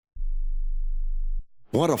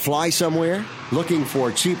Want to fly somewhere? Looking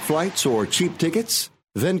for cheap flights or cheap tickets?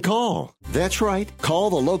 Then call. That's right. Call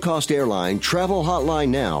the low-cost airline travel hotline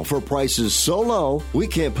now for prices so low we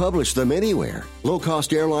can't publish them anywhere.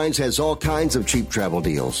 Low-cost airlines has all kinds of cheap travel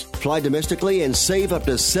deals. Fly domestically and save up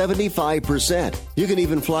to 75%. You can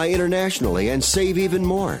even fly internationally and save even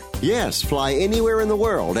more. Yes, fly anywhere in the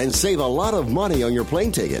world and save a lot of money on your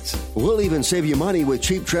plane tickets. We'll even save you money with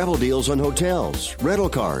cheap travel deals on hotels, rental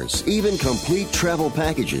cars, even complete travel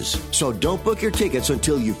packages. So don't book your tickets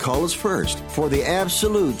until you call us first for the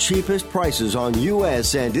absolute cheapest prices on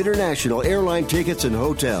U.S. and international airline tickets and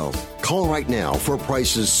hotels. Call right now for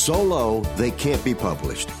prices so low they can't be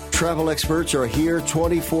published. Travel experts are here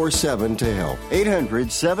 24/7 to help.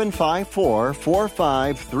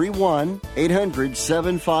 800-754-4531.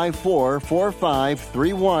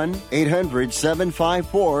 800-754-4531.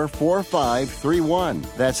 800-754-4531.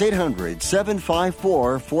 That's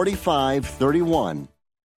 800-754-4531.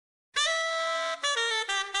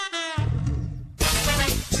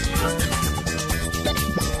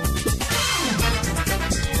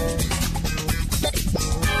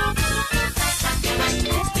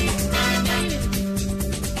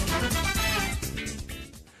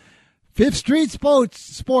 Fifth Street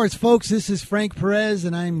Sports, folks. This is Frank Perez,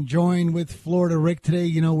 and I'm joined with Florida Rick today.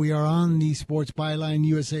 You know, we are on the Sports Byline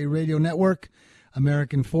USA Radio Network,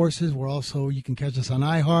 American Forces. We're also, you can catch us on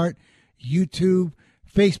iHeart, YouTube,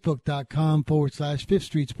 Facebook.com/Fifth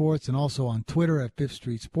Street Sports, and also on Twitter at Fifth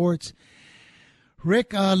Street Sports.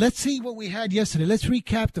 Rick, let's see what we had yesterday. Let's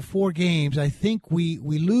recap the 4 games. I think we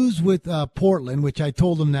lose with Portland, which I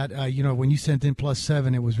told them that, when you sent in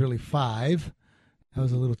 +7, it was really 5. That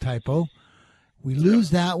was a little typo. We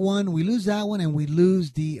lose that one. And we lose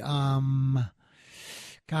the, I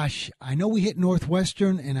know we hit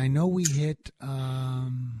Northwestern, and I know we hit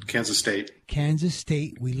Kansas State.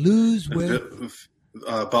 We lose with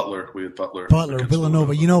Butler. We had Butler,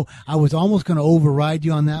 Villanova. You know, I was almost going to override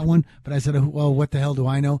you on that one, but I said, well, what the hell do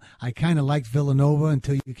I know? I kind of liked Villanova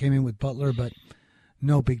until you came in with Butler, but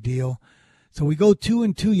no big deal. So we go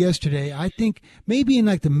 2-2 yesterday. I think maybe in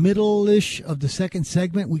like the middle-ish of the second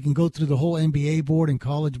segment, we can go through the whole NBA board and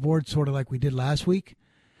college board, sort of like we did last week.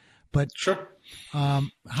 But sure.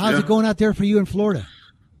 How's it going out there for you in Florida?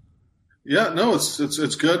 Yeah, no,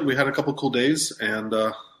 it's good. We had a couple cool days, and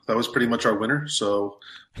that was pretty much our winter. So,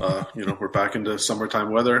 we're back into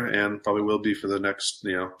summertime weather, and probably will be for the next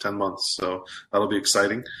 10 months. So that'll be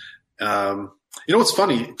exciting. What's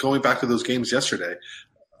funny, going back to those games yesterday,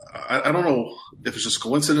 I don't know if it's just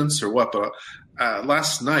coincidence or what, but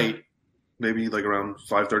last night, maybe like around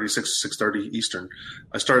 5:30, 6:30 Eastern,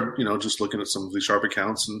 I started, just looking at some of these sharp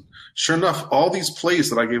accounts, and sure enough, all these plays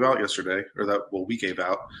that I gave out yesterday, we gave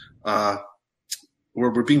out,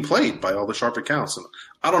 were being played by all the sharp accounts. And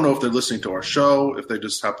I don't know if they're listening to our show, if they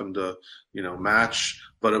just happened to, match,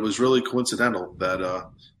 but it was really coincidental that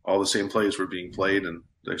all the same plays were being played, and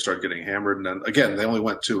they started getting hammered. And then again, they only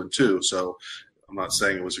went 2-2, so I'm not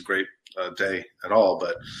saying it was a great day at all,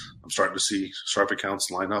 but I'm starting to see sharp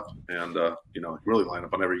accounts line up and, really line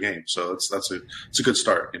up on every game. So it's a good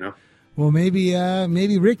start, Well, maybe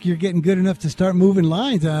Rick, you're getting good enough to start moving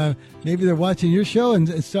lines. Maybe they're watching your show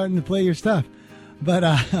and starting to play your stuff. But,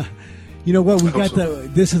 you know what?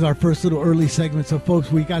 This is our first little early segment. So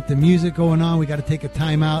folks, we got the music going on. We got to take a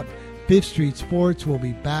time out. Fifth Street Sports will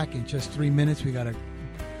be back in just 3 minutes. We got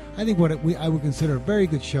I think I would consider a very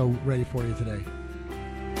good show ready for you today.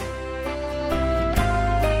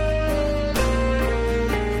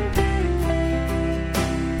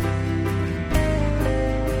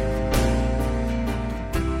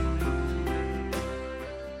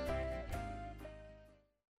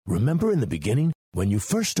 Remember in the beginning, when you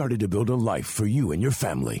first started to build a life for you and your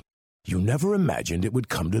family, you never imagined it would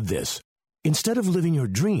come to this. Instead of living your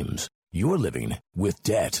dreams, you're living with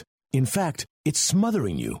debt. In fact, it's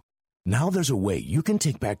smothering you. Now there's a way you can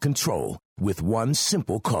take back control with one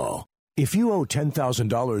simple call. If you owe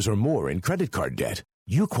 $10,000 or more in credit card debt,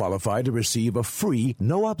 you qualify to receive a free,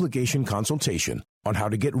 no-obligation consultation on how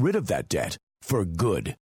to get rid of that debt for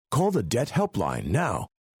good. Call the Debt Helpline now.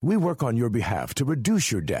 We work on your behalf to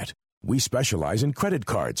reduce your debt. We specialize in credit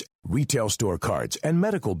cards, retail store cards, and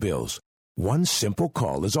medical bills. One simple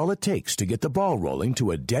call is all it takes to get the ball rolling to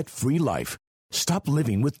a debt-free life. Stop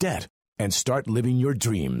living with debt and start living your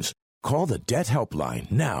dreams. Call the Debt Helpline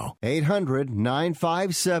now.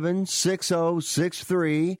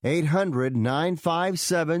 800-957-6063.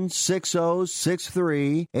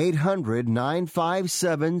 800-957-6063.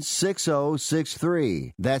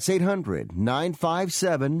 800-957-6063. That's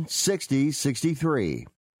 800-957-6063.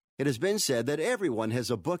 It has been said that everyone has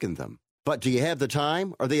a book in them. But do you have the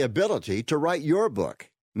time or the ability to write your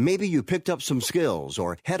book? Maybe you picked up some skills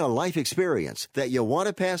or had a life experience that you want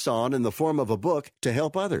to pass on in the form of a book to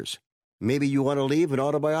help others. Maybe you want to leave an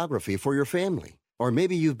autobiography for your family. Or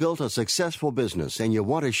maybe you've built a successful business and you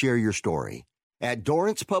want to share your story. At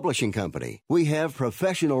Dorrance Publishing Company, we have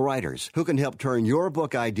professional writers who can help turn your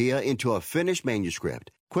book idea into a finished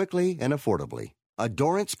manuscript quickly and affordably. A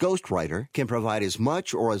Dorrance ghostwriter can provide as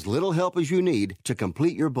much or as little help as you need to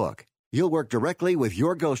complete your book. You'll work directly with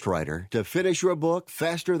your ghostwriter to finish your book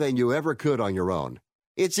faster than you ever could on your own.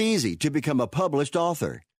 It's easy to become a published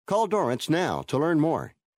author. Call Dorrance now to learn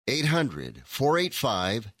more.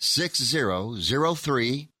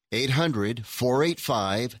 800-485-6003.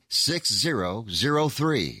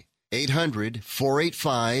 800-485-6003.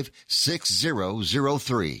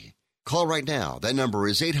 800-485-6003. Call right now. That number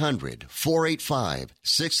is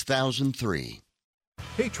 800-485-6003.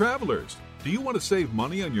 Hey, travelers. Do you want to save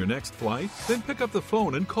money on your next flight? Then pick up the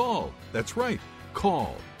phone and call. That's right,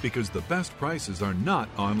 call, because the best prices are not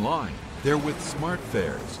online. They're with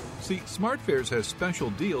SmartFares. See, SmartFares has special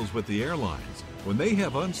deals with the airlines. When they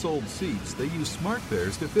have unsold seats, they use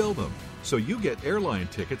SmartFares to fill them. So you get airline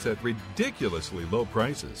tickets at ridiculously low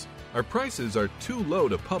prices. Our prices are too low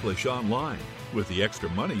to publish online. With the extra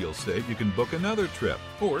money you'll save, you can book another trip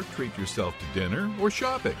or treat yourself to dinner or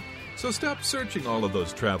shopping. So stop searching all of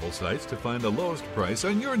those travel sites to find the lowest price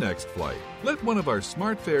on your next flight. Let one of our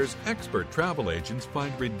SmartFares expert travel agents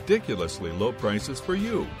find ridiculously low prices for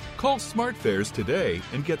you. Call SmartFares today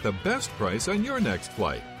and get the best price on your next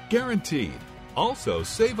flight. Guaranteed. Also,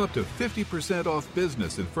 save up to 50% off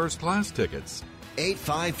business and first-class tickets.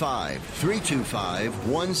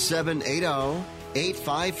 855-325-1780.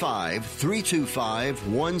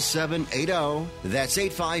 855-325-1780. That's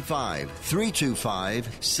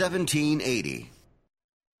 855-325-1780.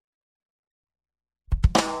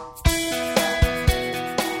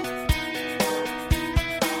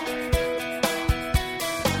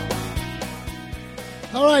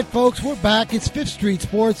 All right, folks, we're back. It's Fifth Street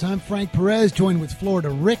Sports. I'm Frank Perez, joined with Florida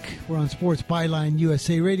Rick. We're on Sports Byline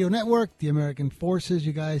USA Radio Network, the American Forces.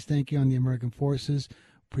 You guys, thank you on the American Forces.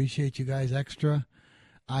 Appreciate you guys extra.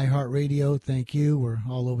 iHeartRadio, thank you. We're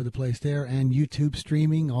all over the place there. And YouTube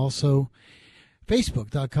streaming, also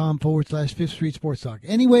Facebook.com/Fifth Street Sports Talk.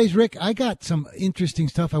 Anyways, Rick, I got some interesting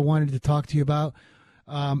stuff I wanted to talk to you about.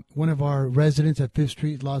 One of our residents at Fifth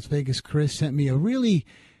Street, Las Vegas, Chris, sent me a really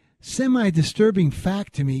semi-disturbing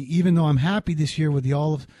fact to me, even though I'm happy this year with the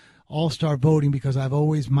all-star voting because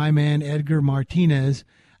my man Edgar Martinez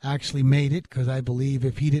actually made it, because I believe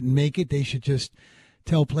if he didn't make it, they should just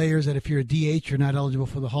tell players that if you're a DH, you're not eligible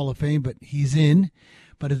for the Hall of Fame, but he's in.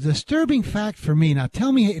 But a disturbing fact for me, now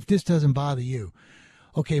tell me if this doesn't bother you.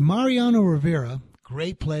 Okay, Mariano Rivera,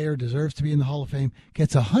 great player, deserves to be in the Hall of Fame,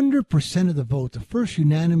 gets 100% of the vote, the first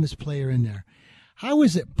unanimous player in there. How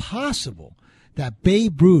is it possible that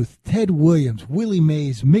Babe Ruth, Ted Williams, Willie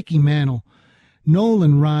Mays, Mickey Mantle,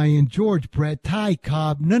 Nolan Ryan, George Brett, Ty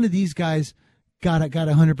Cobb, none of these guys got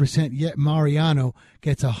 100%, yet Mariano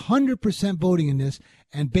gets 100% voting in this,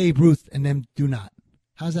 and Babe Ruth and them do not?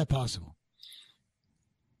 How's that possible?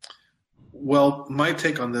 Well, my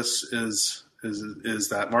take on this is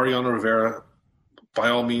that Mariano Rivera, by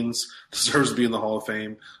all means, deserves to be in the Hall of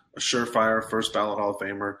Fame, a surefire first ballot Hall of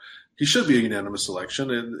Famer. He should be a unanimous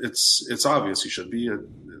selection. It's obvious he should be.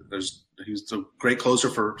 He's a great closer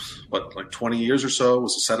for, 20 years or so,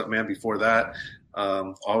 was a setup man before that,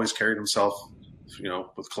 always carried himself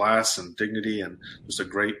with class and dignity, and just a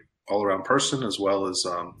great all-around person, as well as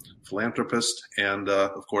philanthropist and,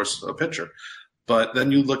 of course, a pitcher. But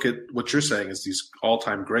then you look at what you're saying is these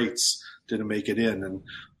all-time greats didn't make it in. And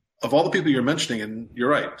of all the people you're mentioning, and you're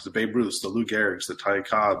right, the Babe Ruths, the Lou Gehrig's, the Ty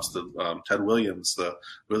Cobbs, the Ted Williams, the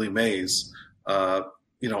Willie Mays,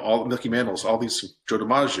 all Mickey Mantles, all these Joe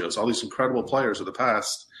DiMaggios, all these incredible players of the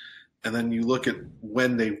past. And then you look at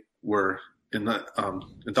when they were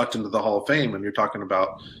inducted into the Hall of Fame, and you're talking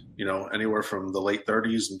about, anywhere from the late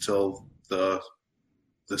 30s until the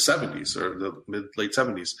 70s or the late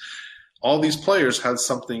 70s. All these players had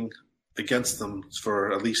something against them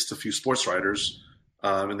for at least a few sports writers.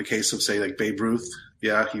 In the case of, say, like Babe Ruth,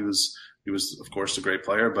 yeah, he was of course a great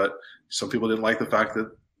player, but some people didn't like the fact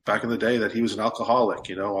that back in the day that he was an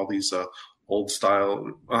alcoholic. All these old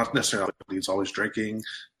style, not necessarily, he was always drinking,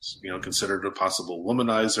 considered a possible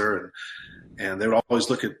womanizer, and they would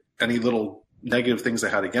always look at any little negative things they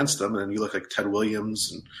had against them. And you look like Ted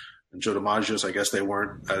Williams and Joe DiMaggio, I guess they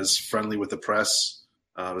weren't as friendly with the press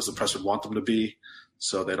as the press would want them to be.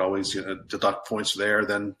 So they'd always deduct points there.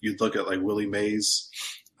 Then you'd look at like Willie Mays,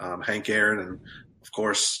 Hank Aaron, and of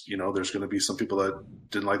course, there's going to be some people that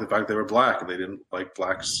didn't like the fact they were black, and they didn't like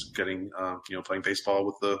blacks getting, playing baseball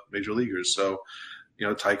with the major leaguers. So,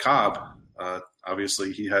 Ty Cobb,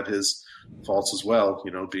 obviously he had his faults as well,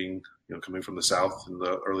 being, coming from the South in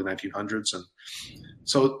the early 1900s. And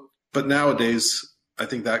so, but nowadays, I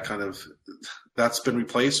think that's been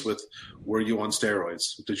replaced with, were you on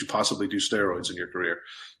steroids? Did you possibly do steroids in your career?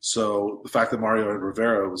 So the fact that Mario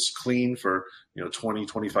Rivera was clean for, 20,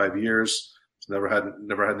 25 years, never had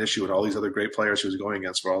an issue, and all these other great players he was going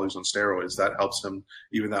against were always on steroids, that helps him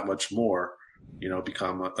even that much more,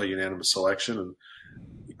 become a unanimous selection. And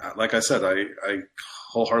like I said, I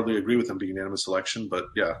wholeheartedly agree with him being unanimous selection, but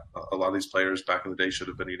yeah, a lot of these players back in the day should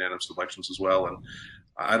have been unanimous selections as well. And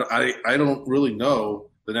I don't really know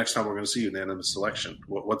the next time we're going to see unanimous selection.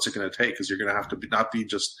 What's it going to take? Because you're going to have to not be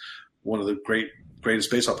just one of the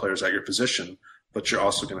greatest baseball players at your position, but you're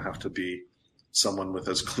also going to have to be someone with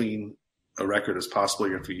as clean a record as possible.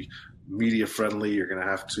 You're going to be media friendly. You're going to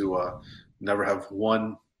have to never have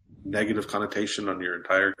one negative connotation on your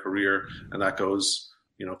entire career, and that goes,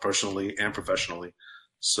 personally and professionally.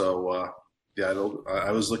 So,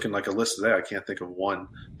 I was looking like a list today. I can't think of one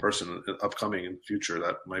person upcoming in the future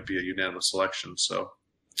that might be a unanimous selection. So,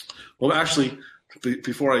 well, actually, as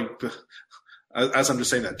I'm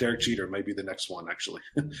just saying that, Derek Jeter may be the next one, actually.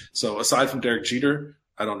 So aside from Derek Jeter,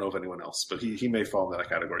 I don't know of anyone else, but he may fall in that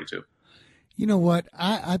category too. You know what?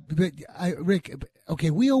 Rick,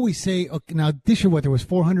 okay, we always say, okay, now this year, there was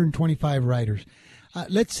 425 writers.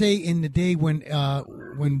 Let's say in the day when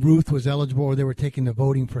Ruth was eligible, or they were taking the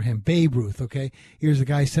voting for him, Babe Ruth, okay? Here's a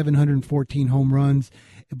guy, 714 home runs,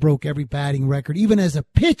 broke every batting record. Even as a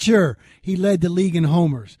pitcher, he led the league in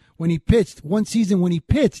homers. When he pitched, one season when he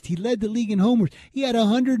pitched, he led the league in homers. He had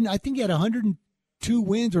 102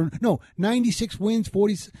 wins, 96 wins,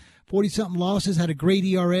 40-something losses, had a great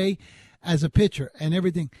ERA as a pitcher and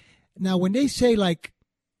everything. Now, when they say like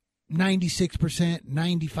 96%,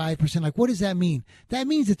 95%, like what does that mean? That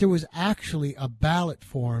means that there was actually a ballot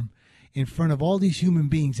form in front of all these human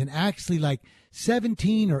beings, and actually like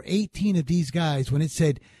 17 or 18 of these guys, when it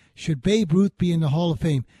said, should Babe Ruth be in the Hall of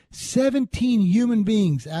Fame, 17 human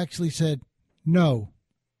beings actually said, no.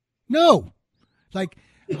 Like,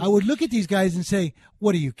 I would look at these guys and say,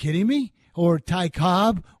 what, are you kidding me? Or Ty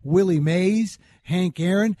Cobb, Willie Mays, Hank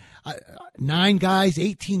Aaron, 9 guys,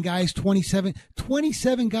 18 guys, 27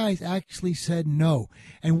 guys actually said no.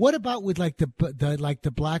 And what about with like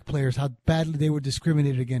the black players, how badly they were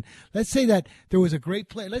discriminated against? Let's say that there was a great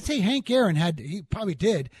player. Let's say Hank Aaron he probably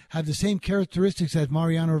did have the same characteristics as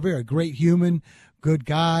Mariano Rivera, great human, good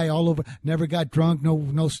guy, all over, never got drunk, no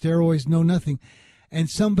steroids, no nothing. And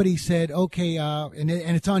somebody said, okay, and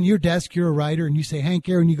it's on your desk, you're a writer, and you say Hank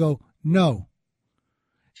Aaron, you go, no.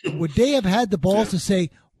 Would they have had the balls to say,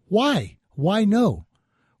 why? Why no?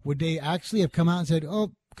 Would they actually have come out and said,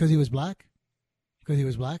 oh, because he was black? Because he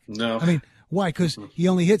was black? No. I mean, why? Because he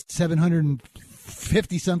only hit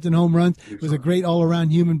 750-something home runs. He was a great all-around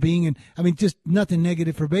human being. And, I mean, just nothing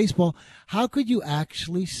negative for baseball. How could you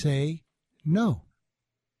actually say no?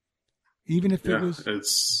 Even if it was,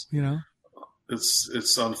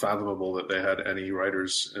 it's unfathomable that they had any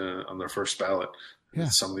writers on their first ballot. Yeah.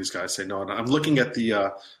 Some of these guys say no. And I'm looking at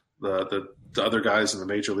the other guys in the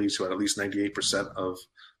major leagues who had at least 98% of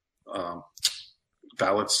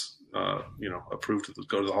ballots, approved to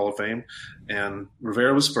go to the Hall of Fame. And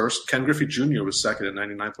Rivera was first. Ken Griffey Jr. was second at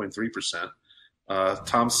 99.3%.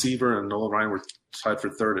 Tom Seaver and Nolan Ryan were tied for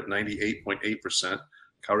third at 98.8%.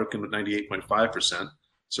 Cal Ripken at 98.5%.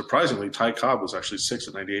 Surprisingly, Ty Cobb was actually sixth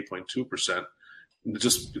at 98.2%.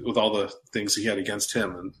 Just with all the things he had against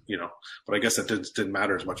him, and but I guess that didn't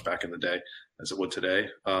matter as much back in the day as it would today.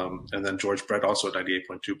 And then George Brett also at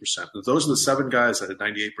 98.2%. Those are the 7 guys that had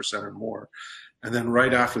 98% or more. And then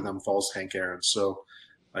right after them falls Hank Aaron. So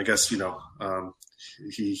I guess he came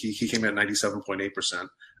in at 97.8%.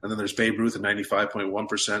 And then there's Babe Ruth at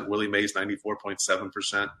 95.1%, Willie Mays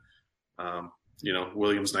 94.7%,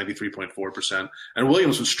 Williams 93.4%, and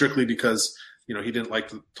Williams was strictly because he didn't like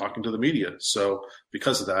talking to the media. So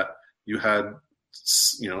because of that, you had,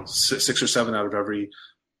 6 or 7 out of every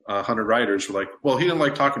 100 writers were like, well, he didn't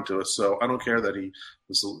like talking to us, so I don't care that he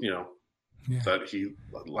was, that he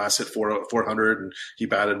last hit 400 and he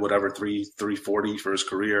batted 340 for his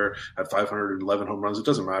career, had 511 home runs. It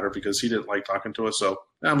doesn't matter because he didn't like talking to us, so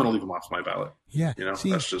I'm going to leave him off my ballot. Yeah,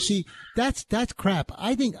 that's crap.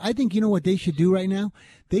 I think you know what they should do right now?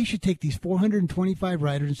 They should take these 425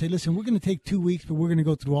 writers and say, listen, we're going to take 2 weeks, but we're going to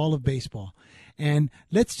go through all of baseball, and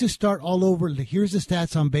let's just start all over. Here's the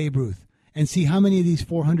stats on Babe Ruth, and see how many of these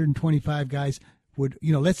 425 guys would,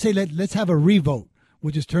 let's say let's have a revote.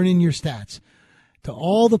 We'll just turn in your stats. to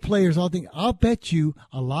all the players, I'll bet you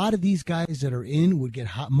a lot of these guys that are in would get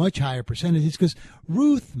much higher percentages because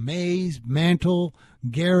Ruth, Mays, Mantle,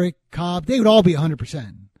 Garrett, Cobb, they would all be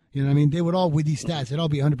 100%. You know what I mean? They would all, with these stats, they'd all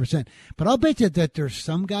be 100%. But I'll bet you that there's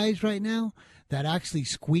some guys right now that actually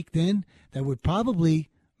squeaked in that would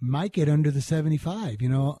might get under the 75,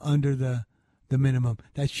 under the minimum.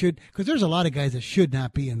 That should, because there's a lot of guys that should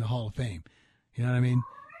not be in the Hall of Fame. You know what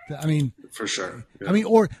I mean? For sure. Yeah. I mean,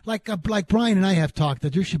 or like Brian and I have talked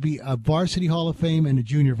that there should be a varsity Hall of Fame and a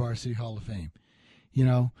junior varsity Hall of Fame.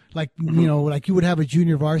 Like you would have a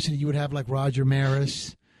junior varsity, you would have like Roger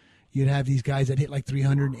Maris. You'd have these guys that hit like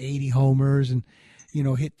 380 homers and,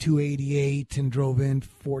 hit 288 and drove in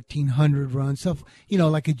 1,400 runs, stuff,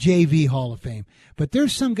 like a JV Hall of Fame. But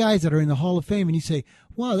there's some guys that are in the Hall of Fame and you say,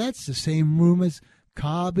 wow, that's the same room as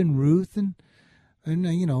Cobb and Ruth and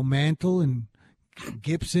Mantle and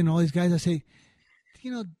Gibson, all these guys. I say,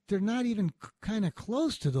 they're not even kind of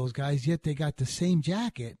close to those guys, yet they got the same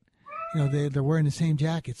jacket. They're wearing the same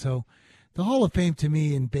jacket. So the Hall of Fame to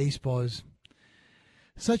me in baseball is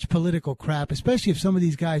such political crap, especially if some of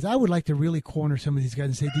these guys, I would like to really corner some of these guys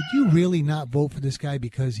and say, did you really not vote for this guy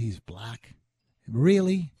because he's black?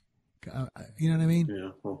 Really? You know what I mean?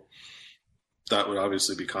 Yeah, well, that would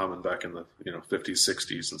obviously be common back in the 50s,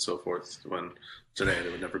 60s, and so forth, when today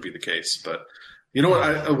it would never be the case. But you know what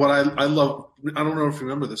I love, I don't know if you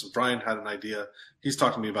remember this, but Brian had an idea. He's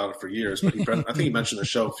talked to me about it for years, but I think he mentioned the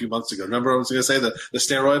show a few months ago. Remember I was going to say the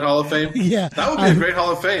steroid Hall of Fame? Yeah. That would be a great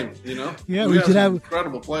Hall of Fame, Yeah, we should have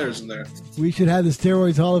incredible players in there. We should have the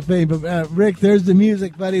steroids Hall of Fame. But Rick, there's the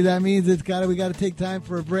music, buddy. That means we got to take time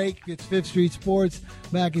for a break. It's Fifth Street Sports.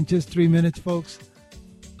 Back in just 3 minutes, folks.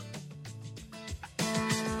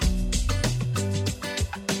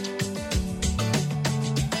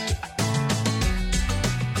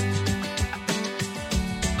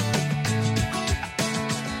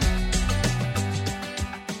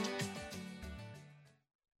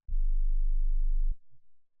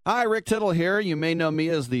 Hi, Rick Tittle here. You may know me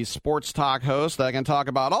as the sports talk host that can talk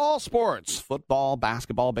about all sports: football,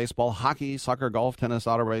 basketball, baseball, hockey, soccer, golf, tennis,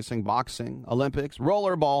 auto racing, boxing, Olympics,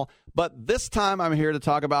 rollerball. But this time I'm here to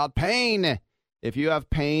talk about pain. If you have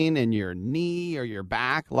pain in your knee or your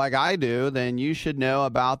back like I do, then you should know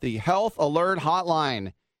about the Health Alert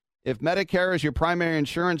Hotline. If Medicare is your primary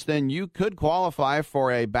insurance, then you could qualify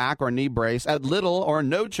for a back or knee brace at little or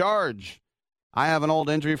no charge. I have an old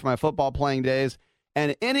injury from my football playing days,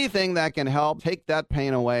 and anything that can help take that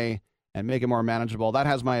pain away and make it more manageable, that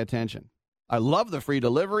has my attention. I love the free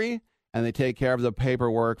delivery, and they take care of the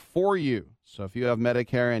paperwork for you. So if you have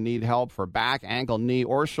Medicare and need help for back, ankle, knee,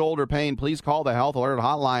 or shoulder pain, please call the Health Alert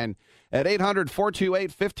Hotline at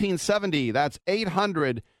 800-428-1570. That's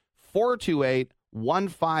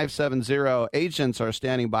 800-428-1570. Agents are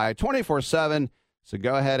standing by 24/7, so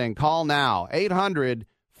go ahead and call now.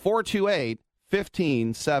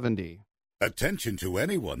 800-428-1570. Attention to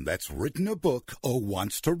anyone that's written a book or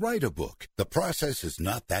wants to write a book. The process is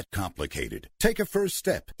not that complicated. Take a first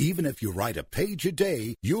step. Even if you write a page a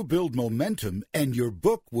day, you'll build momentum and your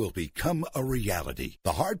book will become a reality.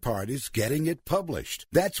 The hard part is getting it published.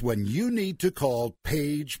 That's when you need to call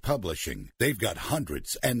Page Publishing. They've got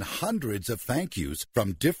hundreds and hundreds of thank yous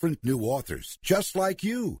from different new authors, just like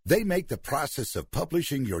you. They make the process of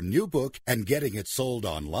publishing your new book and getting it sold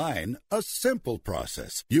online a simple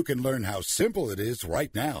process. You can learn how simple it is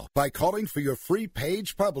right now by calling for your free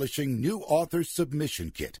Page Publishing new author submission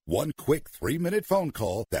kit. One quick 3-minute phone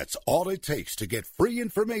call, that's all it takes to get free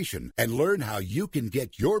information and learn how you can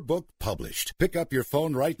get your book published. Pick up your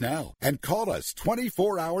phone right now and call us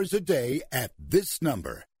 24 hours a day at this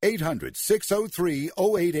number.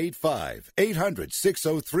 800-603-0885.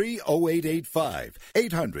 800-603-0885.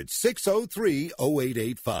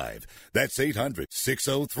 800-603-0885. That's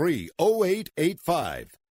 800-603-0885.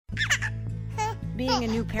 Being a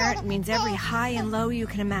new parent means every high and low you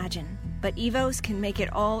can imagine. But Evos can make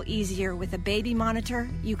it all easier with a baby monitor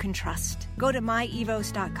you can trust. Go to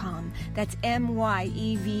myevos.com. That's MYEVOZ.com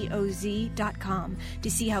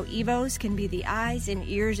to see how Evos can be the eyes and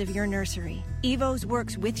ears of your nursery. Evos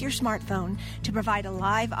works with your smartphone to provide a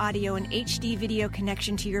live audio and HD video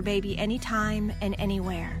connection to your baby anytime and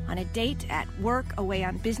anywhere. On a date, at work, away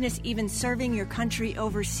on business, even serving your country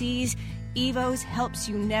overseas, Evos helps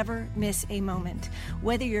you never miss a moment.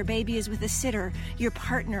 Whether your baby is with a sitter, your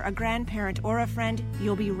partner, a grandparent, or a friend,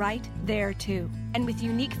 you'll be right there too. And with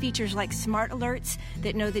unique features like smart alerts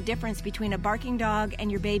that know the difference between a barking dog and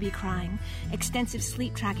your baby crying, extensive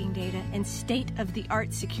sleep tracking data, and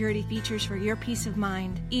state-of-the-art security features for your peace of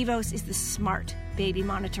mind, Evos is the smart baby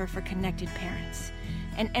monitor for connected parents.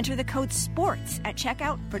 and enter the code SPORTS at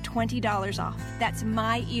checkout for $20 off. That's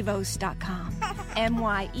myevos.com.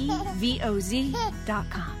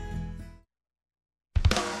 MYEVOZ.com.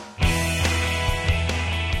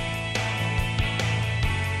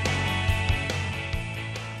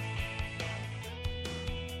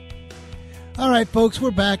 All right, folks,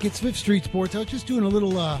 we're back. It's Fifth Street Sports. I was just doing a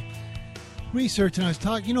little research, and I was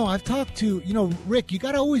talking, I've talked to, Rick, you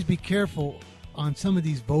got to always be careful on some of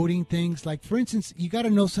these voting things. Like, for instance, you got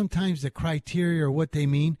to know sometimes the criteria or what they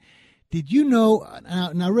mean. Did you know,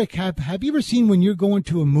 now Rick, have you ever seen when you're going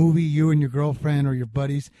to a movie, you and your girlfriend or your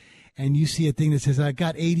buddies, and you see a thing that says, I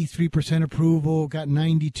got 83% approval, got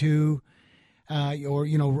 92,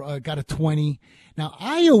 or, got a 20. Now,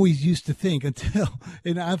 I always used to think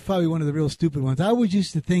and I'm probably one of the real stupid ones, I always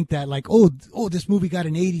used to think that, like, oh, this movie got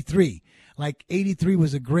an 83. Like 83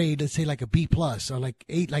 was a grade, let's say like a B plus, or like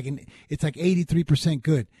it's like 83%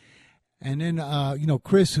 good. And then,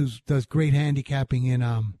 Chris, who does great handicapping in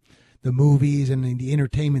the movies and in the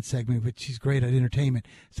entertainment segment, which she's great at entertainment,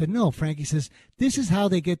 said, no, Frankie says, this is how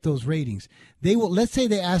they get those ratings. They will, let's say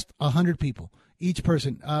they asked 100 people, each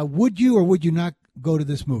person, would you or would you not go to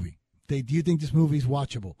this movie? Do you think this movie is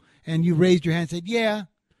watchable? And you raised your hand and said, yeah.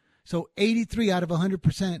 So 83 out of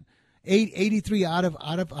 100%, 83 out of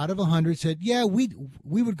 100 said, yeah, we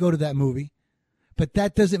would go to that movie. But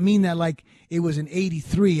that doesn't mean that, like, it was an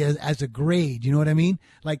 83 as a grade. You know what I mean?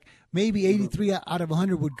 Like, maybe 83 out of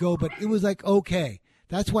 100 would go, but it was like, okay.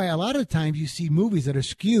 That's why a lot of times you see movies that are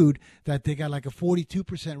skewed, that they got like a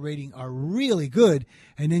 42% rating, are really good.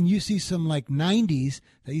 And then you see some like 90s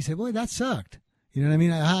that you say, boy, that sucked. You know what I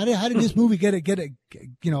mean? How did this movie get a 90?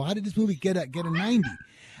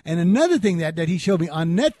 And another thing that he showed me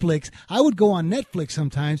on Netflix, I would go on Netflix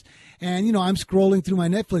sometimes, and, I'm scrolling through my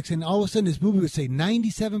Netflix, and all of a sudden this movie would say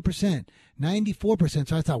 97%, 94%.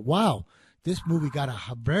 So I thought, wow, this movie got a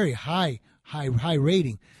very high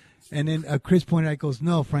rating. And then Chris pointed out, goes,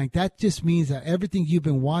 no, Frank, that just means that everything you've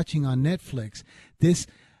been watching on Netflix, this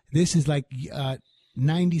is like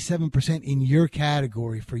 97% in your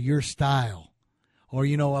category for your style. Or,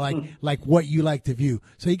 like what you like to view.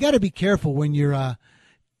 So you got to be careful when you're,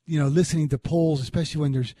 listening to polls, especially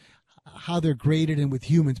when there's how they're graded and with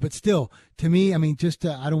humans. But still, to me, I mean,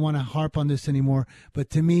 I don't want to harp on this anymore, but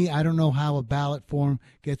to me, I don't know how a ballot form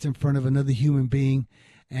gets in front of another human being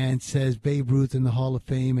and says Babe Ruth in the Hall of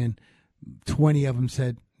Fame, and 20 of them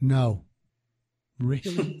said no.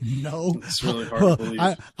 Really? No. It's really hard to believe.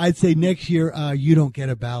 I'd say next year you don't get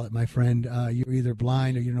a ballot, my friend. You're either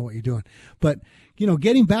blind or you don't know what you're doing. But,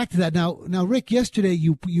 getting back to that, now, Rick, yesterday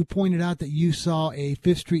you pointed out that you saw a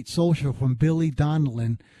Fifth Street social from Billy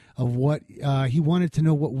Donlin of what he wanted to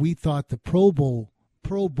know what we thought the Pro Bowl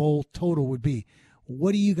total would be.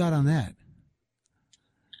 What do you got on that?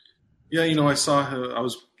 Yeah, I was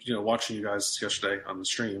watching you guys yesterday on the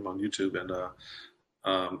stream on YouTube, and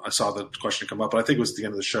I saw the question come up, but I think it was at the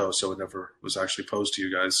end of the show, so it never was actually posed to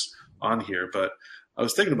you guys on here. But I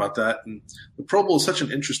was thinking about that, and the Pro Bowl is such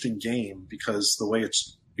an interesting game because the way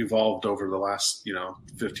it's evolved over the last,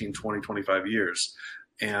 15, 20, 25 years.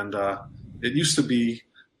 And it used to be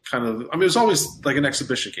kind of, it was always like an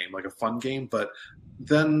exhibition game, like a fun game, but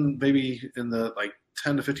then maybe in the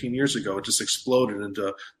 10 to 15 years ago, it just exploded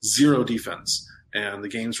into zero defense. And the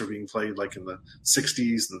games were being played like in the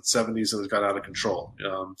 60s and 70s, and it got out of control.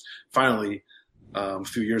 Finally, a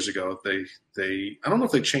few years ago, they I don't know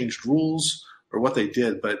if they changed rules or what they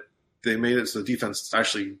did, but they made it so the defense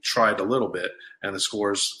actually tried a little bit, and the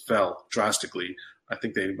scores fell drastically. I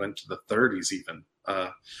think they went to the 30s even.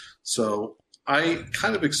 So I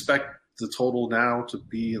kind of expect the total now to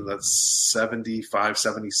be in that 75,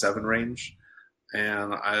 77 range.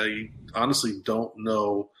 And I honestly don't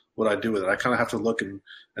know what I'd do with it. I kind of have to look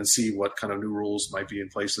and see what kind of new rules might be in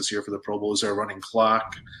place this year for the Pro Bowl. Is there a running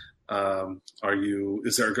clock? Are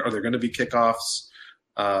there going to be kickoffs?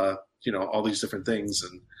 All these different things.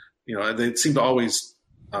 And, they seem to always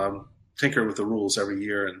tinker with the rules every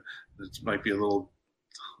year. And it might be a little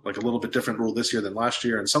bit different rule this year than last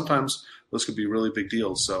year. And sometimes those could be really big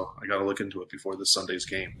deals. So I got to look into it before this Sunday's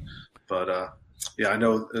game. But, yeah, I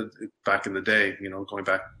know back in the day, going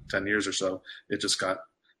back 10 years or so, it just got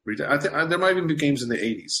I think there might even be games in the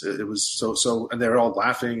 80s. It was so, and they were all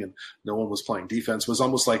laughing, and no one was playing defense. It was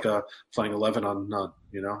almost like playing 11 on none.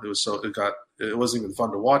 It was it wasn't even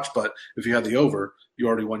fun to watch. But if you had the over, you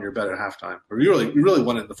already won your bet at halftime, or you really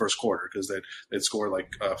won it in the first quarter because they'd score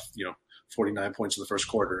 49 points in the first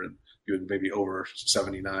quarter, and you would maybe over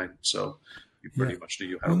 79. So you pretty much knew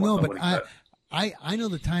you had a winning bet. I know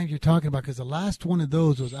the times you're talking about, because the last one of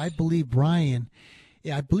those was, I believe, Brian,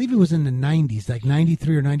 Yeah, I believe it was in the 90s, like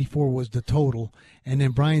 93 or 94 was the total. And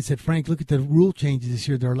then Brian said, Frank, look at the rule changes this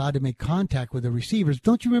year. They're allowed to make contact with the receivers.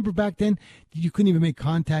 Don't you remember back then you couldn't even make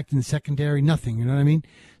contact in the secondary, nothing, you know what I mean?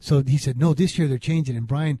 So he said, no, this year they're changing. And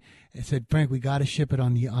Brian said, Frank, we got to ship it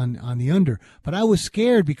on the under. But I was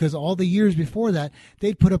scared because all the years before that,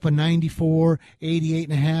 they'd put up a 94, 88.5,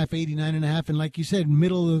 89.5. And like you said,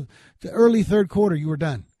 middle of the early third quarter, you were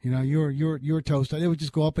done. You know, you were toast. They would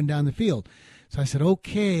just go up and down the field. So I said,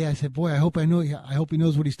 okay. I said, boy, I hope he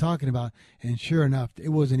knows what he's talking about. And sure enough, it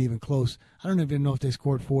wasn't even close. I don't even know if they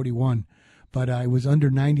scored 41, but it was under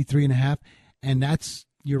 93.5. And that's,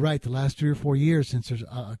 you're right, the last 3 or 4 years since there's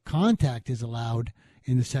a contact is allowed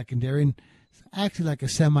in the secondary, and it's actually like a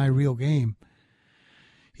semi-real game.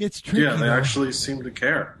 It's tricky. Yeah, they actually seem to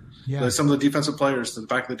care. Yeah. Some of the defensive players,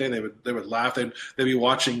 back in the day, they would laugh. They'd be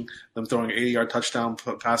watching them throwing 80-yard touchdown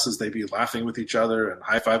passes. They'd be laughing with each other and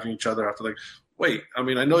high-fiving each other after, like, wait, I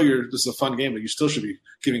mean, I know this is a fun game, but you still should be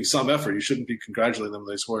giving some effort. You shouldn't be congratulating them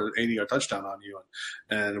when they scored an 80-yard touchdown on you.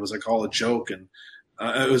 And it was like all a joke. And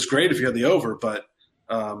it was great if you had the over, but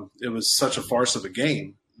it was such a farce of a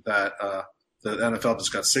game that the NFL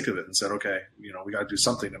just got sick of it and said, okay, we got to do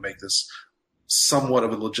something to make this somewhat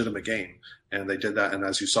of a legitimate game. And they did that. And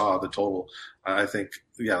as you saw, the total, I think,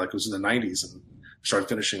 like it was in the 90s and started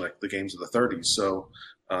finishing like the games in the 30s. So,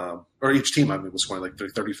 or each team, was scoring like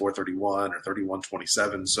 34-31 or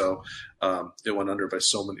 31-27. So it went under by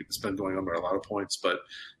so many. It's been going under a lot of points. But,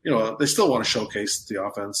 they still want to showcase the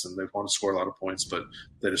offense and they want to score a lot of points, but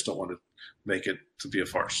they just don't want to make it to be a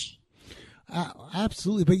farce.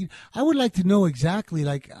 Absolutely. But I would like to know exactly,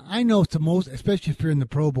 like, I know to most, especially if you're in the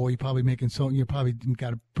Pro Bowl, you're probably you're probably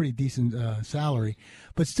got a pretty decent salary.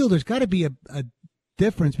 But still, there's got to be a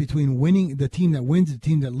difference between winning, the team that wins, the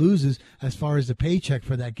team that loses, as far as the paycheck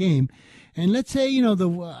for that game. And let's say, I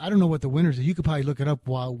don't know what the winners are. You could probably look it up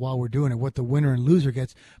while we're doing it, what the winner and loser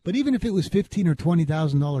gets. But even if it was $15,000 or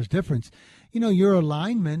 $20,000 difference, you're a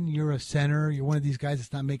lineman, you're a center, you're one of these guys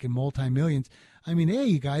that's not making multi-millions. I mean, hey,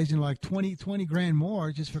 you guys, like 20 grand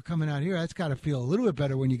more just for coming out here. That's got to feel a little bit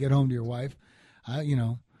better when you get home to your wife. Are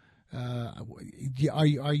you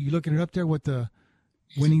looking it up there, what the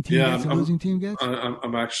winning team gets and losing team gets?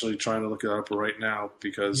 I'm actually trying to look it up right now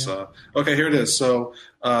because okay, here it is. So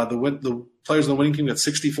the players on the winning team get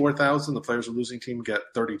 $64,000. The players on the losing team get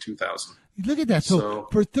 $32,000. Look at that. So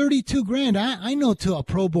for 32 grand, I know to a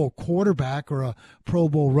Pro Bowl quarterback or a Pro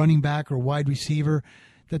Bowl running back or wide receiver,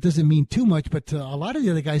 that doesn't mean too much. But to a lot of the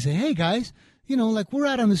other guys say, hey guys, like we're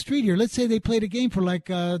out on the street here. Let's say they played a game for like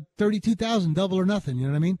 $32,000, double or nothing. You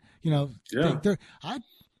know what I mean?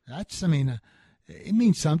 It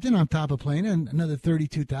means something on top of playing another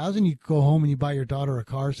 $32,000. You go home and you buy your daughter a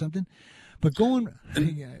car or something. But right?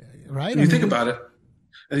 And you think about it.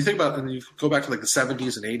 And you go back to like the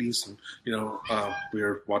 70s and 80s, and we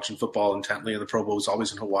were watching football intently, and the Pro Bowl was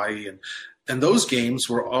always in Hawaii, and those games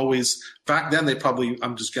were always, back then they probably,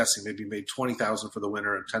 I'm just guessing, maybe made $20,000 for the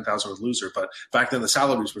winner and $10,000 for the loser. But back then the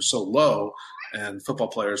salaries were so low, and football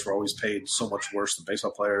players were always paid so much worse than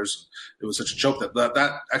baseball players. It was such a joke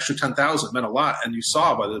that extra $10,000 meant a lot. And you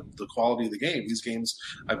saw by the quality of the game. These games,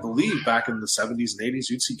 I believe, back in the 70s and 80s,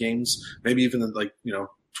 you'd see games maybe even in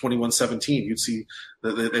 21-17, you'd see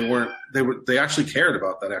that they actually cared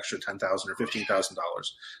about that extra $10,000 or $15,000.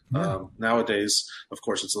 Yeah. Nowadays, of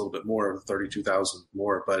course, it's a little bit more, $32,000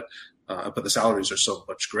 more, but the salaries are so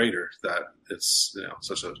much greater that it's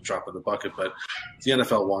such a drop in the bucket. But the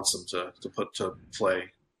NFL wants them to play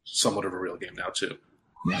somewhat of a real game now too.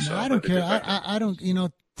 Yeah, so I don't care. I don't.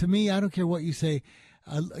 To me, I don't care what you say.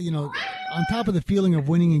 On top of the feeling of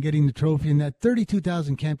winning and getting the trophy, and that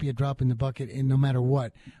 $32,000 can't be a drop in the bucket, and no matter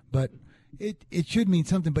what. But it should mean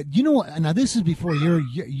something. But now this is before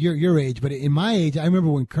your age, but in my age, I remember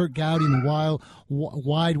when Kurt Gowdy and the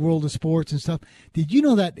Wide World of Sports and stuff. Did you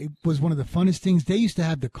know that it was one of the funnest things? They used to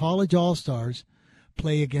have the college all-stars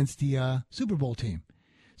play against the Super Bowl team.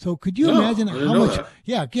 So could you imagine how much? That.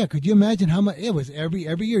 Yeah. Could you imagine how much it was every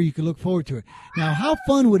year? You could look forward to it. Now, how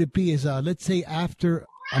fun would it be? Is let's say after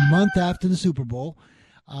a month after the Super Bowl,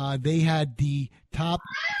 they had the top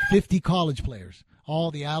 50 college players, all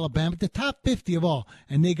the Alabama, the top 50 of all,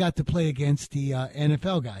 and they got to play against the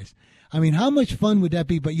NFL guys. I mean, how much fun would that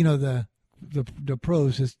be? But the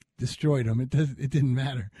pros just destroyed them. It didn't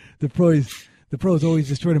matter. The pros always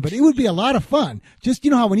destroyed them, but it would be a lot of fun. Just,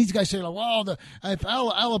 how when these guys say, like, well, if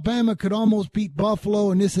Alabama could almost beat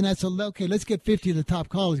Buffalo and this and that, so, okay, let's get 50 of the top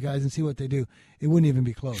college guys and see what they do. It wouldn't even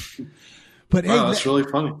be close. But wow, that's really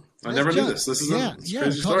funny. I never knew this. This is a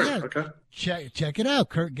crazy story. Yeah. Okay. Check it out.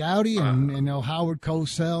 Kurt Gowdy and Howard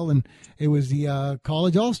Cosell, and it was the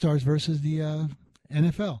college all-stars versus the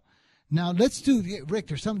NFL. Now, let's do, Rick,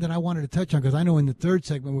 there's something that I wanted to touch on because I know in the third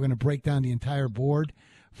segment we're going to break down the entire board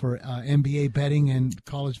for NBA betting and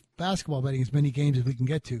college basketball betting, as many games as we can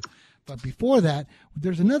get to. But before that,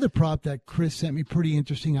 there's another prop that Chris sent me, pretty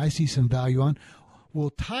interesting. I see some value on. Will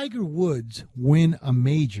Tiger Woods win a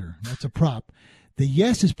major? That's a prop. The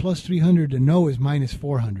yes is plus 300, the no is minus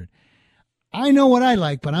 400. I know what I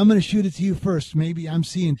like, but I'm going to shoot it to you first. Maybe I'm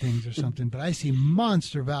seeing things or something, but I see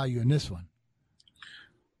monster value in this one.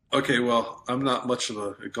 Okay, well, I'm not much of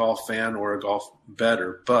a golf fan or a golf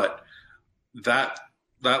bettor, but that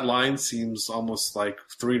line seems almost like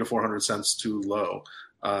 300 to 400 cents too low.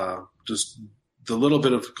 Just the little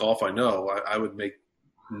bit of golf I know, I would make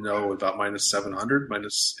no about minus 700,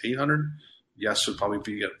 minus 800. Yes should probably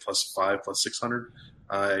be at plus 5, plus 600.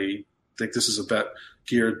 I think this is a bet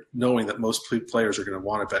geared knowing that most players are going to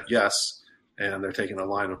want to bet yes, and they're taking a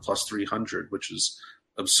line of plus 300, which is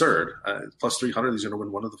absurd. Plus 300, he's going to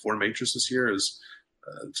win one of the 4 majors this year is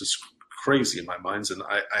just crazy in my mind, and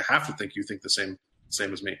I have to think you think the same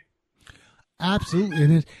as me. Absolutely,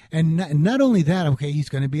 it is. And not only that, okay, he's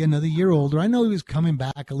going to be another year older. I know he was coming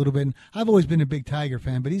back a little bit. And I've always been a big Tiger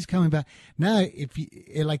fan, but he's coming back now.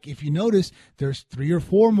 If you notice, there's 3 or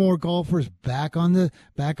 4 more golfers back on the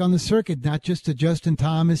circuit, not just the Justin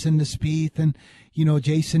Thomas and the Spieth and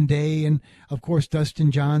Jason Day and of course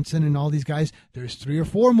Dustin Johnson and all these guys. There's 3 or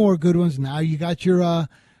 4 more good ones. Now you got your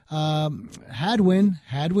Hadwin.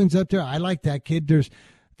 Hadwin's up there. I like that kid.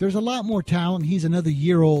 There's a lot more talent. He's another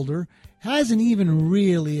year older. Hasn't even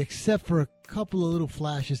really, except for a couple of little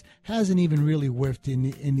flashes, hasn't even really whiffed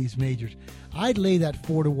in these majors. I'd lay that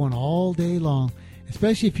 4-1 all day long,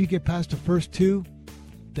 especially if you get past the first 2.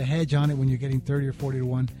 The hedge on it when you're getting 30 or 40 to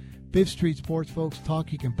 1. Fifth Street Sports, folks,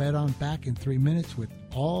 talk you can bet on, back in 3 minutes with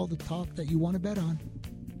all the talk that you want to bet on.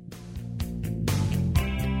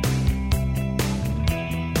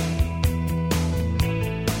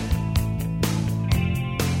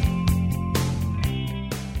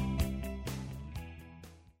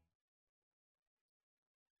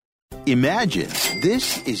 Imagine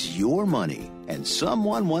this is your money and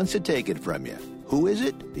someone wants to take it from you. Who is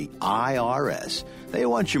it? The IRS. They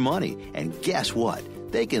want your money, and guess what?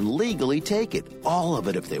 They can legally take it, all of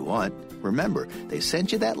it if they want. Remember, they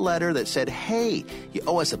sent you that letter that said, hey, you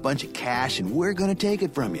owe us a bunch of cash and we're going to take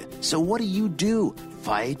it from you. So what do?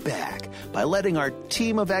 Fight back by letting our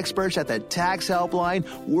team of experts at the Tax Helpline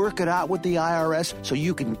work it out with the IRS so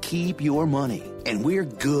you can keep your money. And we're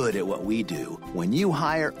good at what we do. When you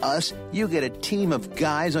hire us, you get a team of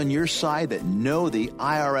guys on your side that know the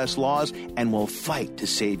IRS laws and will fight to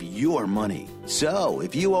save your money. So,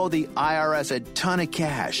 if you owe the IRS a ton of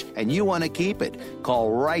cash and you want to keep it, call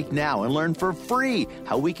right now and learn for free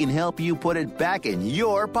how we can help you put it back in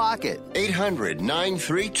your pocket.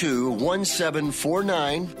 800-932-1749.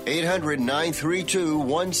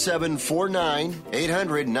 800-932-1749.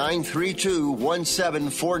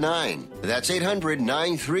 800-932-1749. That's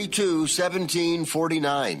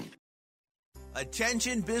 800-932-1749.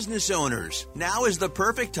 Attention business owners. Now is the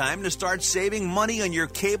perfect time to start saving money on your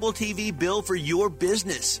cable TV bill for your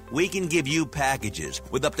business. We can give you packages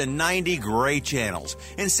with up to 90 great channels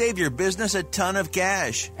and save your business a ton of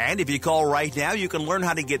cash. And if you call right now, you can learn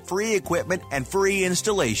how to get free equipment and free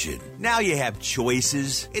installation. Now you have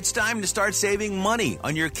choices. It's time to start saving money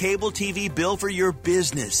on your cable TV bill for your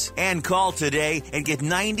business. And call today and get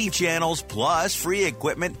 90 channels plus free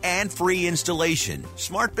equipment and free installation.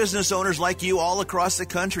 Smart business owners like you all across the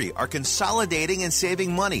country are consolidating and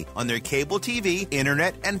saving money on their cable TV,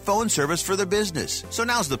 internet, and phone service for the business. So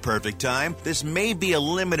now's the perfect time. This may be a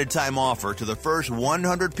limited time offer to the first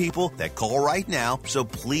 100 people that call right now. So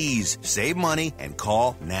please save money and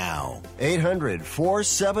call now.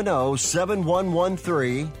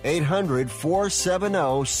 800-470-7113.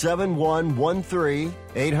 800-470-7113.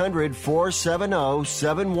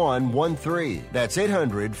 800-470-7113. That's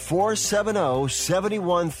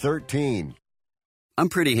 800-470-7113. I'm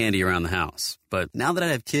pretty handy around the house, but now that I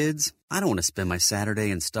have kids, I don't want to spend my Saturday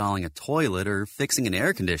installing a toilet or fixing an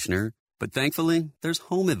air conditioner. But thankfully, there's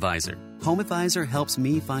HomeAdvisor. HomeAdvisor helps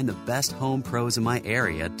me find the best home pros in my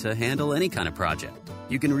area to handle any kind of project.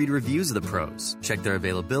 You can read reviews of the pros, check their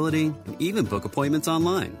availability, and even book appointments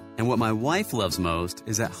online. And what my wife loves most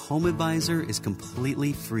is that HomeAdvisor is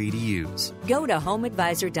completely free to use. Go to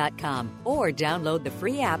HomeAdvisor.com or download the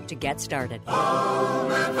free app to get started.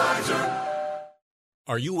 HomeAdvisor.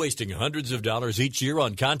 Are you wasting hundreds of dollars each year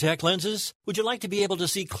on contact lenses? Would you like to be able to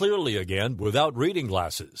see clearly again without reading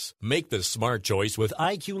glasses? Make the smart choice with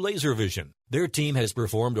IQ Laser Vision. Their team has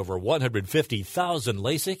performed over 150,000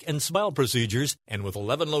 LASIK and SMILE procedures, and with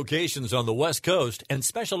 11 locations on the West Coast and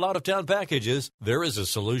special out-of-town packages, there is a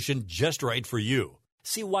solution just right for you.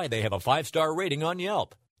 See why they have a 5-star rating on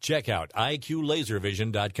Yelp. Check out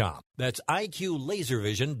IQLaserVision.com. That's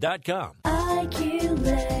IQLaserVision.com. IQ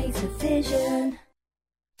Laser Vision.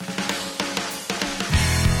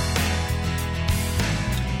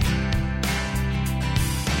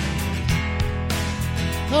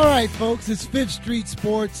 All right, folks, it's Fifth Street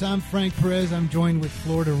Sports. I'm Frank Perez. I'm joined with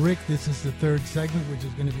Florida Rick. This is the third segment, which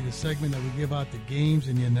is going to be the segment that we give out the games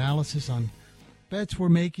and the analysis on bets we're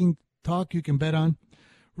making, talk you can bet on.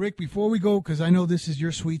 Rick, before we go, because I know this is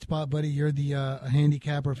your sweet spot, buddy, you're the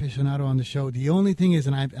handicapper aficionado on the show. The only thing is,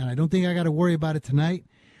 and I don't think I got to worry about it tonight,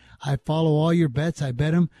 I follow all your bets. I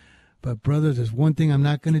bet them. But, brother, there's one thing I'm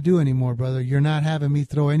not going to do anymore, brother. You're not having me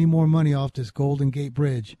throw any more money off this Golden Gate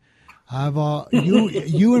Bridge.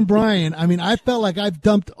 You and Brian, I mean, I felt like I've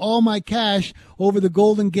dumped all my cash over the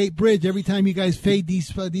Golden Gate Bridge every time you guys fade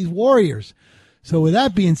these Warriors. So with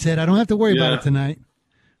that being said, I don't have to worry about it tonight.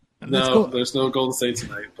 No, there's no Golden State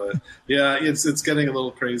tonight, but yeah, it's getting a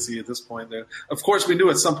little crazy at this point. There, of course, we knew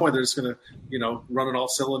at some point they're just going to, run it all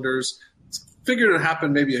cylinders. Figured it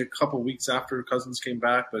happened maybe a couple weeks after Cousins came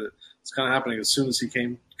back, but it's kind of happening as soon as he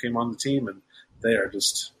came on the team, and they are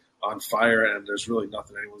just on fire, and there's really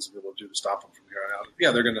nothing anyone's going to be able to do to stop them from here on out.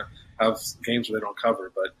 Yeah, they're going to have games where they don't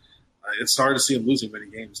cover, but it's hard to see them losing many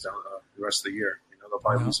games down the rest of the year. They'll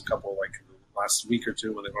probably lose a couple like in the last week or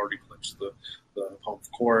two when they've already clinched the home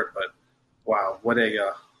court. But wow, what a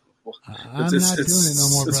I'm not doing it no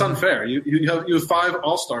more. It's brother. unfair. You have 5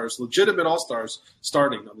 all-stars, legitimate all-stars,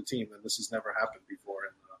 starting on the team, and this has never happened before.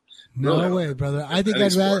 And, no way, brother. I think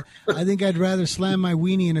I'd rather slam my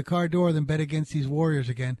weenie in a car door than bet against these Warriors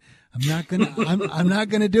again. I'm not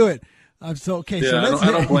gonna do it. Okay. Yeah, so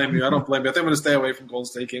I don't blame you. I think I'm going to stay away from Golden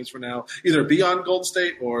State games for now. Either be on Golden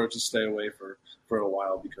State or just stay away for a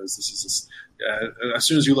while, because this is just, as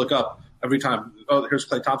soon as you look up every time, here's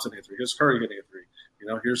Klay Thompson hitting a 3, here's Curry hitting a 3.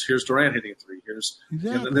 Here's Durant hitting a 3.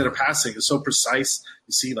 And then the passing is so precise.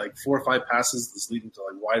 You see like 4 or 5 passes that's leading to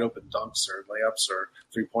like wide open dunks or layups or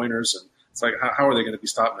 3-pointers, and it's like how are they going to be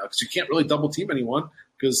stopped now? Because you can't really double team anyone,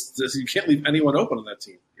 because you can't leave anyone open on that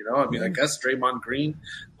team. I guess Draymond Green,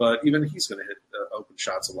 but even he's going to hit open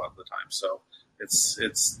shots a lot of the time. So it's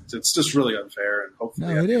just really unfair, and hopefully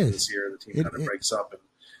at the end of this year the team kind of breaks up, and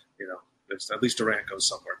at least Durant goes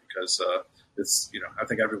somewhere, because I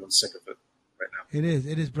think everyone's sick of it right now. It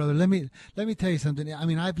is, brother. Let me tell you something. I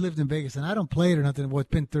mean, I've lived in Vegas, and I don't play it or nothing. Well, it's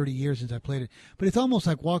been 30 years since I played it, but it's almost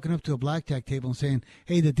like walking up to a blackjack table and saying,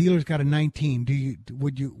 "Hey, the dealer's got a 19.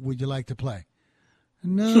 Would you like to play?"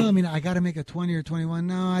 No, I mean, I got to make a 20 or 21.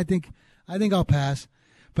 No, I think I'll pass.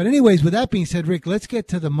 But anyways, with that being said, Rick, let's get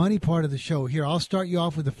to the money part of the show here. I'll start you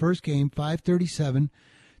off with the first game, 5:37.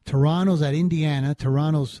 Toronto's at Indiana.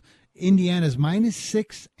 Indiana's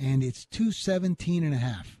 -6, and it's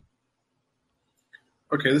 217.5.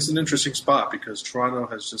 Okay, this is an interesting spot because Toronto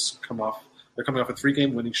has just come off. They're coming off a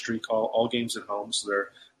 3-game winning streak, all games at home, so they're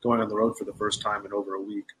going on the road for the first time in over a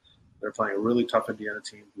week. They're playing a really tough Indiana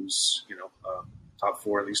team who's top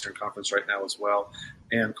 4 in the Eastern Conference right now as well,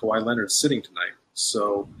 and Kawhi Leonard's sitting tonight.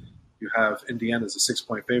 So you have Indiana as a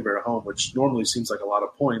 6-point favorite at home, which normally seems like a lot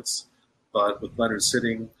of points, but with Leonard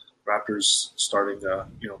sitting, Raptors starting,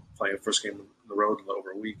 playing a first game on the road in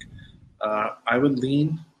over a week, I would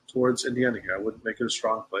lean towards Indiana here. I wouldn't make it a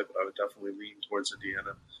strong play, but I would definitely lean towards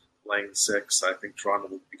Indiana, laying 6. I think Toronto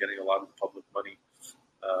will be getting a lot of the public money.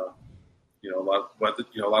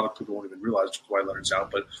 A lot of people won't even realize Kawhi Leonard's out,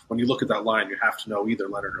 but when you look at that line, you have to know either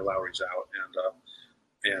Leonard or Lowry's out,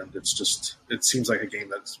 and it seems like a game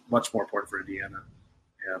that's much more important for Indiana,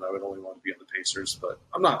 and I would only want to be on the Pacers, but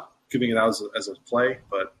I'm not giving it out as a play,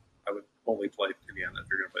 but I would only play Indiana if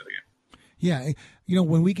you're going to play the game. Yeah,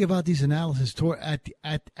 when we give out these analysis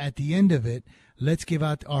at the end of it, let's give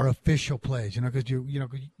out our official plays. Because you're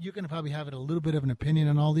going to probably have a little bit of an opinion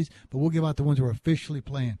on all these, but we'll give out the ones we're officially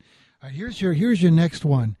playing. All right, here's your next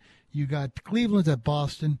one. You got Cleveland's at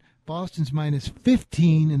Boston. Boston's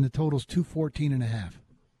 -15, and the total's 214.5.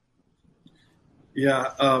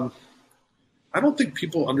 Yeah, I don't think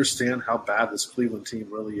people understand how bad this Cleveland team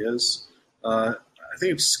really is. I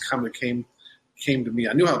think it just kind of came to me.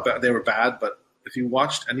 I knew how bad they were bad, but if you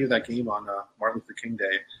watched any of that game on Martin Luther King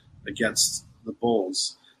Day against the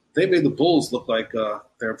Bulls, they made the Bulls look like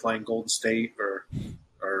they were playing Golden State or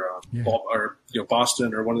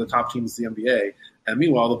Boston or one of the top teams in the NBA. And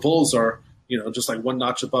meanwhile, the Bulls are just like one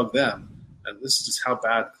notch above them. And this is just how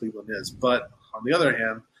bad Cleveland is. But on the other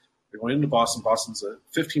hand, they're going into Boston. Boston's a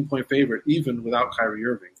 15-point favorite, even without Kyrie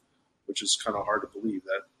Irving, which is kind of hard to believe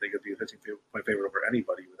that they could be a 15-point favorite over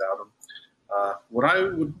anybody without him. What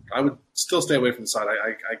I would still stay away from the side.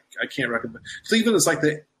 I can't recommend. Cleveland is like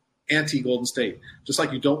the anti-Golden State. Just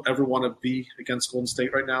like you don't ever want to be against Golden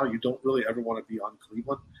State right now, you don't really ever want to be on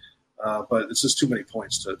Cleveland. But it's just too many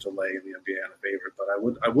points to lay in the NBA on a favorite. But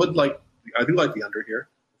I do like the under here.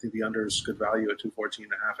 I think the under is good value at 214.5.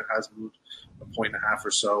 It has moved a 1.5 or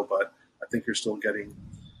so, but I think you're still getting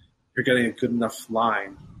a good enough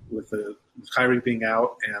line with Kyrie being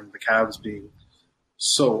out and the Cavs being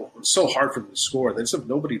so hard for them to score. They just have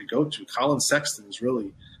nobody to go to. Colin Sexton is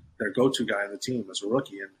really their go-to guy on the team as a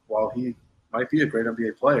rookie, and while he might be a great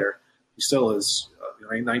NBA player, he still is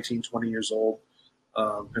 19, 20 years old,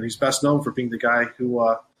 and he's best known for being the guy who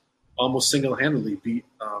almost single-handedly beat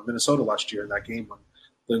Minnesota last year in that game when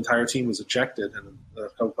the entire team was ejected and a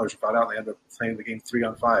couple players were brought out and they ended up playing the game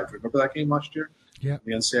 3-on-5. Remember that game last year? Yeah.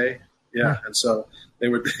 The NCAA? Yeah. And so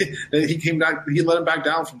he came back, he let him back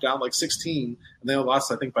down from down like 16, and they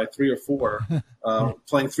lost, I think, by 3 or 4,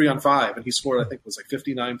 playing 3-on-5. And he scored, I think it was like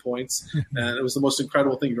 59 points. And it was the most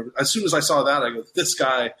incredible thing. As soon as I saw that, I go, this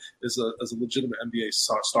guy is a legitimate NBA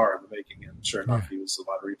star in the making. And sure enough, he was a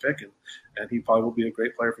lottery pick, and he probably will be a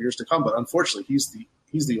great player for years to come. But unfortunately, he's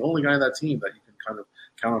the only guy on that team that you can kind of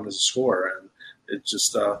count on as a scorer. And it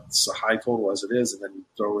just it's a high total as it is. And then you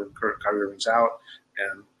throw in Kyrie Irving's out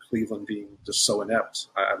and Cleveland being just so inept.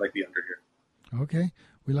 I like the under here. Okay.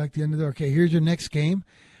 We like the under there. Okay, here's your next game.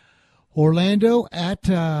 Orlando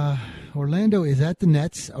is at the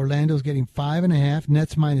Nets. Orlando's getting 5.5.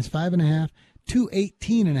 Nets minus 5.5.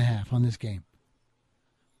 218.5 on this game.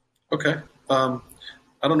 Okay. I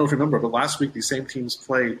don't know if you remember, but last week these same teams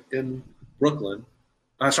played in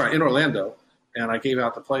in Orlando, and I gave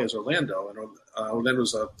out the play as Orlando, and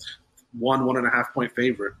Orlando's a 1.5 point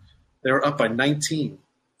favorite. They were up by 19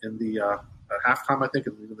 in the halftime, I think,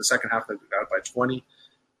 and in the second half they got by 20.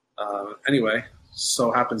 Anyway,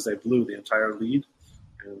 so happens they blew the entire lead,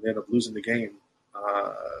 and they ended up losing the game.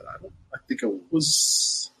 I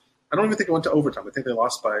don't even think it went to overtime. I think they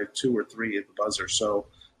lost by 2 or 3 at the buzzer. So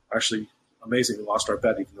actually, amazing, we lost our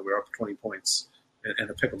bet even though we were up 20 points in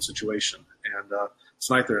a pick'em situation. And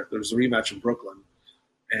tonight there's a rematch in Brooklyn,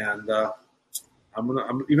 and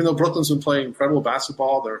even though Brooklyn's been playing incredible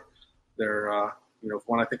basketball, they're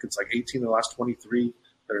one, I think it's like 18 of the last 23.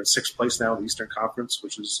 They're in 6th place now in the Eastern Conference,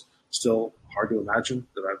 which is still hard to imagine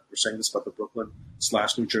that we're saying this about the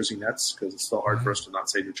Brooklyn/New Jersey Nets, because it's still hard for us to not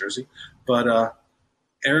say New Jersey. But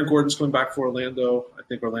Aaron Gordon's coming back for Orlando. I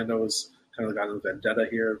think Orlando is kind of the guy with vendetta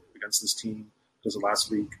here against this team because of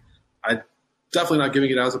last week. I'm definitely not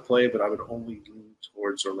giving it as a play, but I would only lean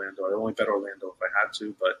towards Orlando. I'd only bet Orlando if I had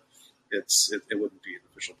to, but it wouldn't be an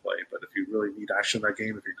official play. But if you really need action in that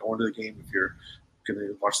game, if you're going to the game, if you're going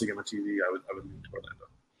to watch the game on TV, I would lean to Orlando.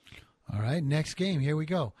 All right, next game. Here we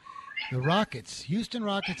go. The Houston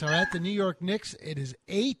Rockets are at the New York Knicks. It is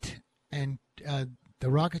 8, and the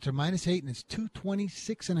Rockets are minus 8, and it's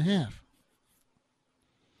 226.5.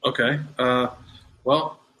 Okay.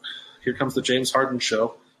 Well, here comes the James Harden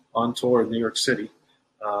show on tour in New York City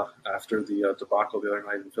after the debacle the other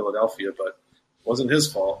night in Philadelphia, but it wasn't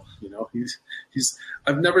his fault.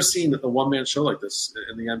 I've never seen a one-man show like this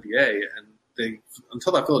in the NBA, and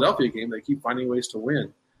until that Philadelphia game, they keep finding ways to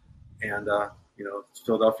win. And,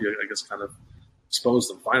 Philadelphia, I guess, kind of exposed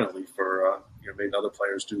them finally for, made other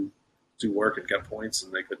players do work and get points,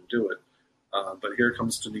 and they couldn't do it. But here it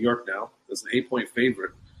comes to New York now. There's an 8-point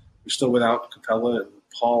favorite. We're still without Capella, and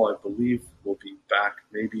Paul, I believe, will be back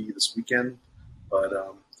maybe this weekend. But,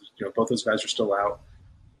 both those guys are still out.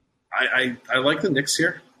 I like the Knicks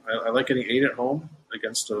here. I like getting 8 at home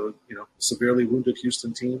against a, severely wounded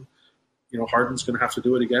Houston team. Harden's going to have to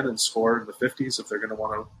do it again and score in the 50s if they're going to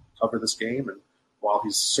want to cover this game. And while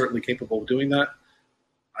he's certainly capable of doing that,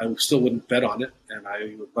 I still wouldn't bet on it. And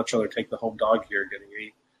I would much rather take the home dog here, getting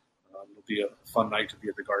 8. It'll be a fun night to be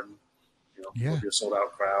at the Garden. It'll be a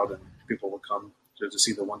sold-out crowd, and people will come to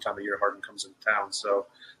see the one time a year Harden comes into town. So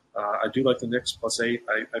I do like the Knicks plus 8.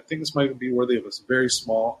 I think this might be worthy of a very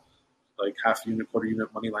small, like half-unit,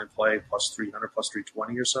 quarter-unit money line play, plus 300, plus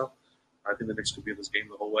 320 or so. I think the Knicks could be in this game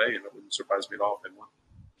the whole way, and it wouldn't surprise me at all if they won.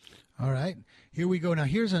 All right, here we go. Now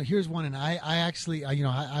here's one, and I actually, I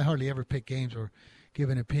hardly ever pick games or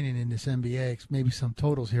give an opinion in this NBA. Maybe some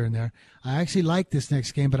totals here and there. I actually like this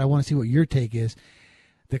next game, but I want to see what your take is.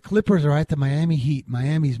 The Clippers are at the Miami Heat.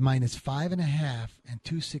 Miami's minus 5.5 and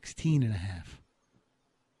 216.5.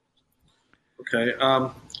 Okay,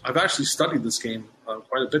 I've actually studied this game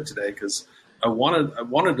quite a bit today because I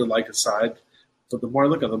wanted to like a side, but the more I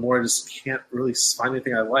look at it, the more I just can't really find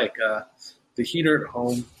anything I like. The Heater at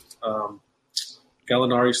home,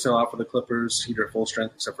 Gallinari's still out for the Clippers. Heater at full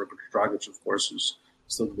strength, except for Dragic, of course, who's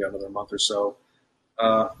still going to be out another month or so.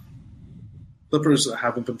 Clippers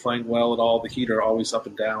haven't been playing well at all. The Heat are always up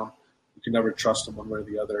and down. You can never trust them one way or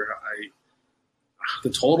the other. The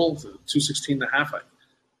total, 216.5,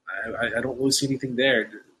 I don't really see anything there.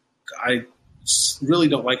 I really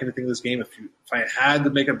don't like anything in this game. If I had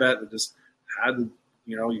to make a bet, that just had to,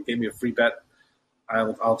 you gave me a free bet,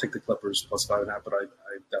 I'll take the Clippers plus 5.5. But I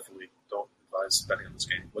definitely don't advise betting on this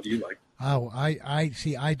game. What do you like? Oh, I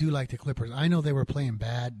see. I do like the Clippers. I know they were playing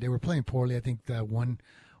bad. They were playing poorly. I think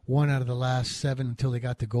one out of the last 7 until they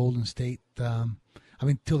got to Golden State.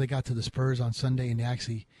 Until they got to the Spurs on Sunday, and they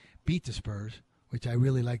actually beat the Spurs, which I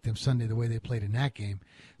really liked them Sunday, the way they played in that game.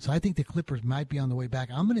 So I think the Clippers might be on the way back.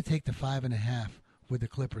 I'm going to take the 5.5 with the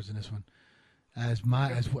Clippers in this one.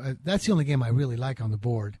 That's the only game I really like on the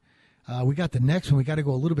board. We got the next one. We got to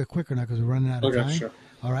go a little bit quicker now because we're running out of time. Sure.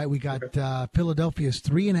 All right, we got Philadelphia's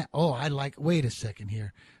 3.5. Oh, wait a second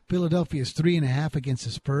here. Philadelphia's 3.5 against the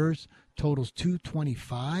Spurs. Totals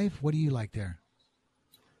 225. What do you like there?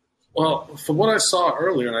 Well, from what I saw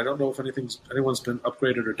earlier, and I don't know if anyone's been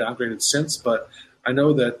upgraded or downgraded since, but I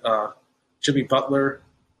know that Jimmy Butler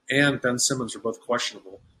and Ben Simmons are both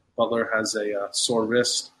questionable. Butler has a sore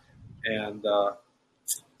wrist, and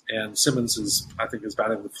Simmons is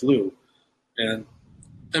battling the flu. And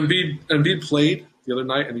Embiid played the other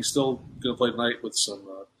night, and he's still going to play tonight with some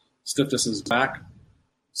stiffness in his back.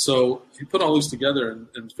 So you put all these together,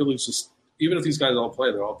 and Philly's just, even if these guys all play,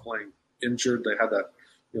 they're all playing injured. They had that,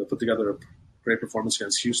 put together a great performance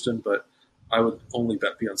against Houston, but I would only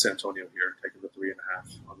be on San Antonio here, taking the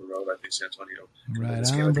 3.5 on the road. I think San Antonio can win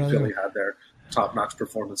this game. I think Philly had their top-notch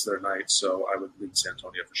performance their night, so I would lead San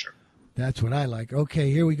Antonio for sure. That's what I like. Okay,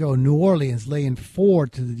 here we go. New Orleans laying 4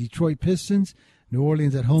 to the Detroit Pistons. New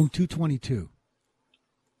Orleans at home, 222.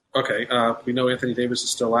 Okay, we know Anthony Davis is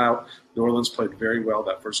still out. New Orleans played very well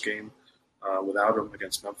that first game without him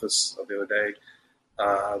against Memphis the other day.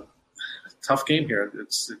 Tough game here.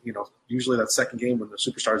 It's usually that second game when the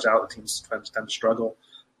superstar's out, the teams tend to struggle.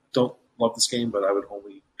 Don't love this game, but I would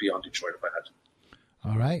only be on Detroit if I had to.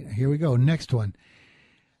 All right, here we go. Next one.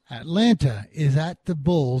 Atlanta is at the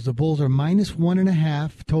Bulls. The Bulls are minus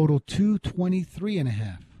 1.5. Total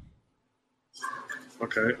 223.5.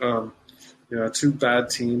 Okay. Two bad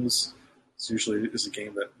teams. It's usually is a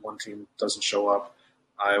game that one team doesn't show up.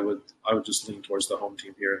 I would just lean towards the home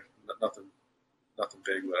team here. Nothing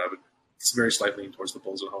big, but I would very slightly lean towards the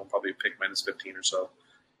Bulls at home. Probably pick minus 15 or so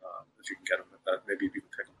if you can get them. Maybe if you can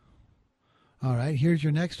pick them. All right. Here's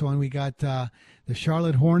your next one. We got the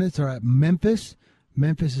Charlotte Hornets are at Memphis.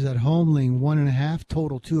 Memphis is at home, laying 1.5.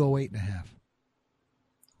 Total 208.5.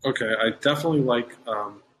 Okay, I definitely like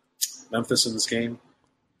Memphis in this game.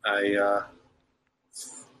 I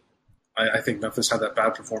think Memphis had that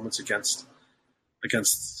bad performance against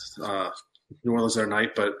New Orleans the other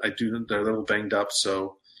night, but they're a little banged up,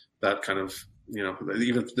 so that kind of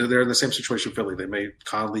even they're in the same situation with Philly. They may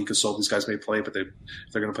Conley, Gasol, these guys may play, but if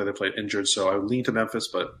they're going to play, they play injured. So I would lean to Memphis,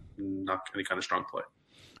 but not any kind of strong play.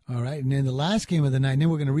 All right, and then the last game of the night, and then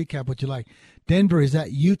we're going to recap what you like. Denver is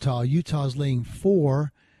at Utah. Utah's laying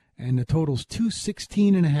 4, and the total's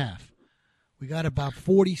 216.5. We got about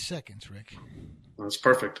 40 seconds, Rick. That's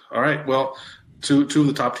perfect. All right. Well, two of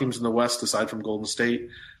the top teams in the West, aside from Golden State,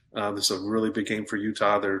 this is a really big game for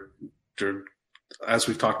Utah. They're as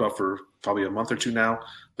we've talked about for probably a month or two now,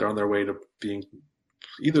 they're on their way to being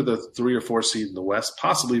either the 3 or 4 seed in the West,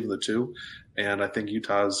 possibly even the 2. And I think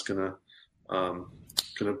Utah is gonna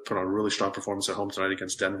put on a really strong performance at home tonight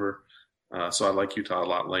against Denver. So I like Utah a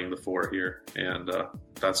lot, laying the 4 here, and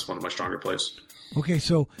that's one of my stronger plays. Okay,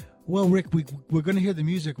 so, well, Rick, we're going to hear the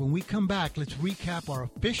music. When we come back, let's recap our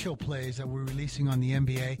official plays that we're releasing on the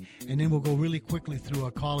NBA, and then we'll go really quickly through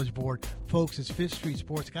our college board. Folks, it's 5th Street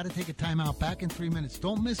Sports. Got to take a timeout. Back in 3 minutes.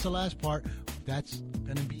 Don't miss the last part. That's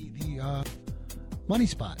going to be the money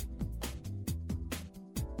spot.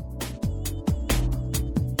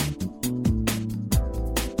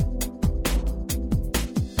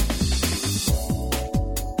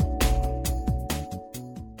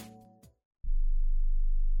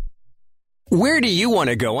 Where do you want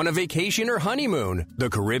to go on a vacation or honeymoon? The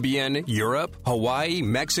Caribbean, Europe, Hawaii,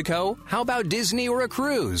 Mexico? How about Disney or a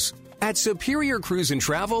cruise? At Superior Cruise and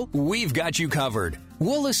Travel, we've got you covered.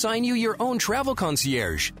 We'll assign you your own travel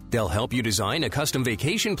concierge. They'll help you design a custom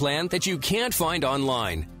vacation plan that you can't find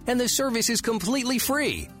online. And the service is completely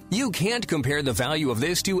free. You can't compare the value of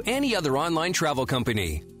this to any other online travel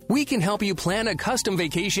company. We can help you plan a custom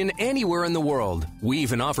vacation anywhere in the world. We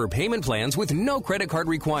even offer payment plans with no credit card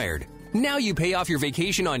required. Now you pay off your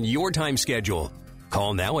vacation on your time schedule.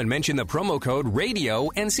 Call now and mention the promo code RADIO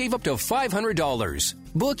and save up to $500.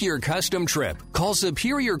 Book your custom trip. Call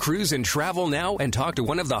Superior Cruise and Travel now and talk to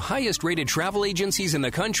one of the highest rated travel agencies in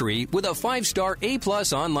the country with a 5-star A+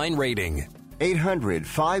 online rating.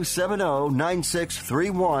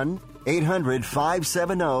 800-570-9631.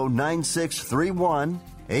 800-570-9631.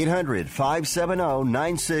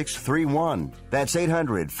 800-570-9631. That's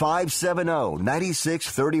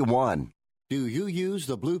 800-570-9631. Do you use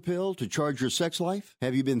the blue pill to charge your sex life?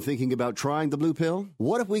 Have you been thinking about trying the blue pill?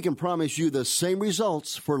 What if we can promise you the same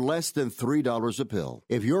results for less than $3 a pill?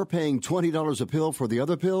 If you're paying $20 a pill for the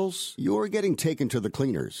other pills, you're getting taken to the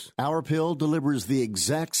cleaners. Our pill delivers the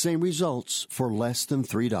exact same results for less than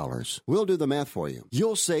 $3. We'll do the math for you.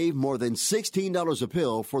 You'll save more than $16 a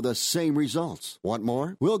pill for the same results. Want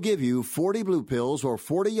more? We'll give you 40 blue pills or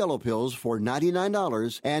 40 yellow pills for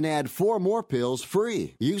 $99 and add 4 more pills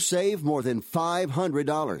free. You save more than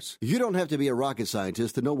 $500. You don't have to be a rocket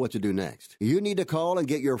scientist to know what to do next. You need to call and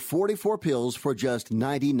get your 44 pills for just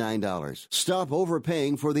 $99. Stop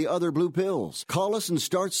overpaying for the other blue pills. Call us and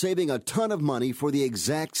start saving a ton of money for the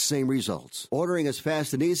exact same results. Ordering is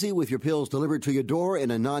fast and easy with your pills delivered to your door in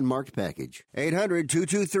a non-marked package.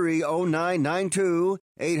 800-223-0992.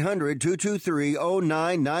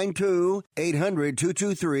 800-223-0992.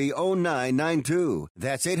 800-223-0992.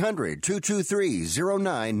 That's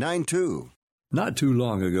 800-223-0992. Not too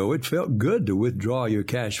long ago, it felt good to withdraw your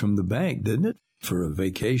cash from the bank, didn't it? For a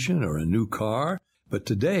vacation or a new car. But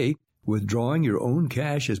today, withdrawing your own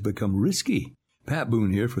cash has become risky. Pat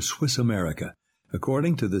Boone here for Swiss America.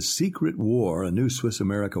 According to The Secret War, a new Swiss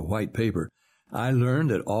America white paper, I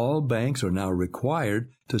learned that all banks are now required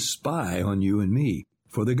to spy on you and me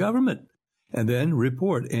for the government, and then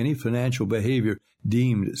report any financial behavior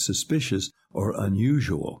deemed suspicious or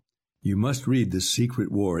unusual. You must read The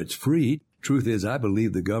Secret War. It's free. Truth is, I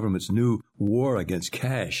believe the government's new war against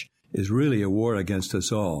cash is really a war against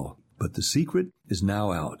us all. But the secret is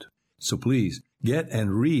now out. So please, get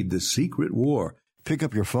and read The Secret War. Pick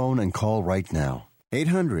up your phone and call right now.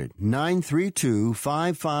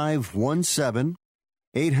 800-932-5517.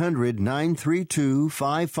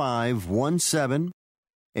 800-932-5517.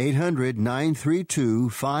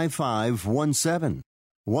 800-932-5517.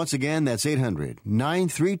 Once again, that's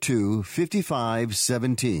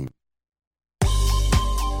 800-932-5517.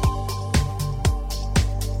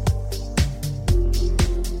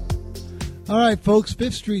 All right, folks,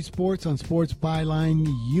 Fifth Street Sports on Sports Byline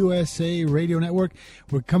USA Radio Network.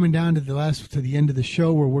 We're coming down to the end of the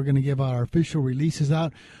show where we're going to give our official releases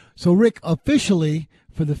out. So, Rick, officially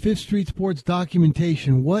for the Fifth Street Sports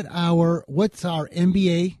documentation, what's our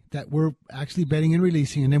NBA that we're actually betting and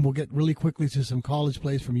releasing, and then we'll get really quickly to some college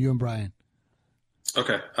plays from you and Brian.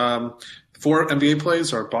 Okay. 4 NBA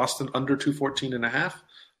plays are Boston under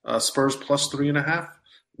 214.5, Spurs plus 3.5,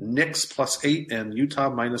 Knicks plus 8, and Utah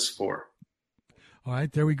minus 4. All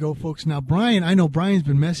right, there we go, folks. Now, Brian, I know Brian's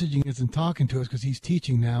been messaging us and talking to us because he's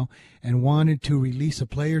teaching now and wanted to release a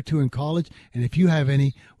play or two in college. And if you have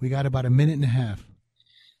any, we got about a minute and a half.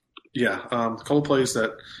 Yeah, a couple plays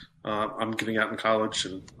that I'm giving out in college,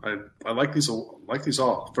 and I like these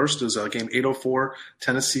all. First is game 804,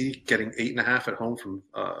 Tennessee getting 8.5 at home from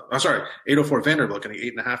 804 Vanderbilt getting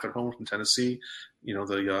 8.5 at home from Tennessee. You know,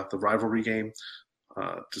 the rivalry game.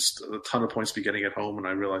 Just a ton of points to be getting at home, and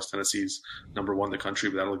I realize Tennessee's number 1 in the country,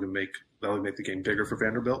 but that'll make the game bigger for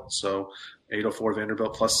Vanderbilt. So 804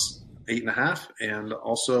 Vanderbilt plus 8.5, and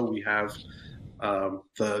also we have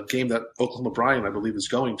the game that Oklahoma Brian, I believe, is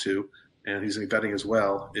going to, and he's going to be betting as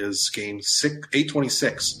well, is game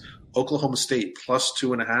 826, Oklahoma State plus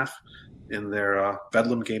 2.5 in their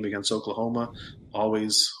Bedlam game against Oklahoma.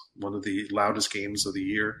 Always one of the loudest games of the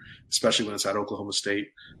year, especially when it's at Oklahoma State.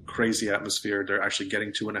 Crazy atmosphere. They're actually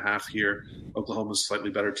getting 2.5 here. Oklahoma's a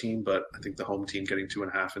slightly better team, but I think the home team getting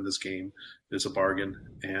 2.5 in this game is a bargain.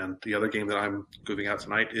 And the other game that I'm giving out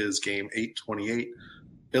tonight is game 828,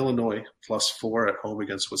 Illinois plus 4 at home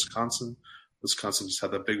against Wisconsin. Wisconsin just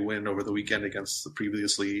had that big win over the weekend against the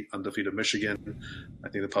previously undefeated Michigan. I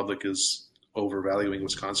think the public is overvaluing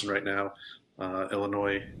Wisconsin right now.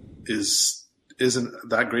 Illinois isn't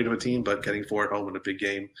that great of a team, but getting 4 at home in a big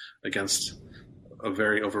game against a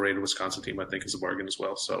very overrated Wisconsin team, I think, is a bargain as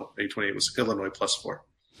well. So 828 was Illinois plus 4.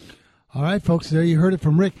 All right, folks, there you heard it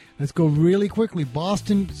from Rick. Let's go really quickly.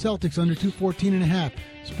 Boston Celtics under 214.5.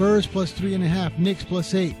 Spurs plus 3.5. Knicks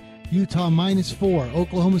plus 8. Utah minus 4.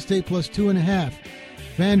 Oklahoma State plus 2.5.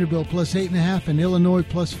 Vanderbilt plus 8.5. And Illinois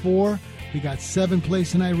plus 4. We got 7 plays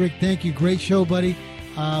tonight, Rick. Thank you. Great show, buddy.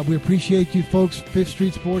 We appreciate you folks. 5th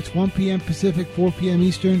Street Sports, 1 p.m. Pacific, 4 p.m.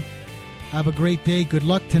 Eastern. Have a great day. Good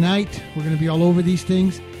luck tonight. We're going to be all over these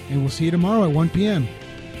things, and we'll see you tomorrow at 1 p.m.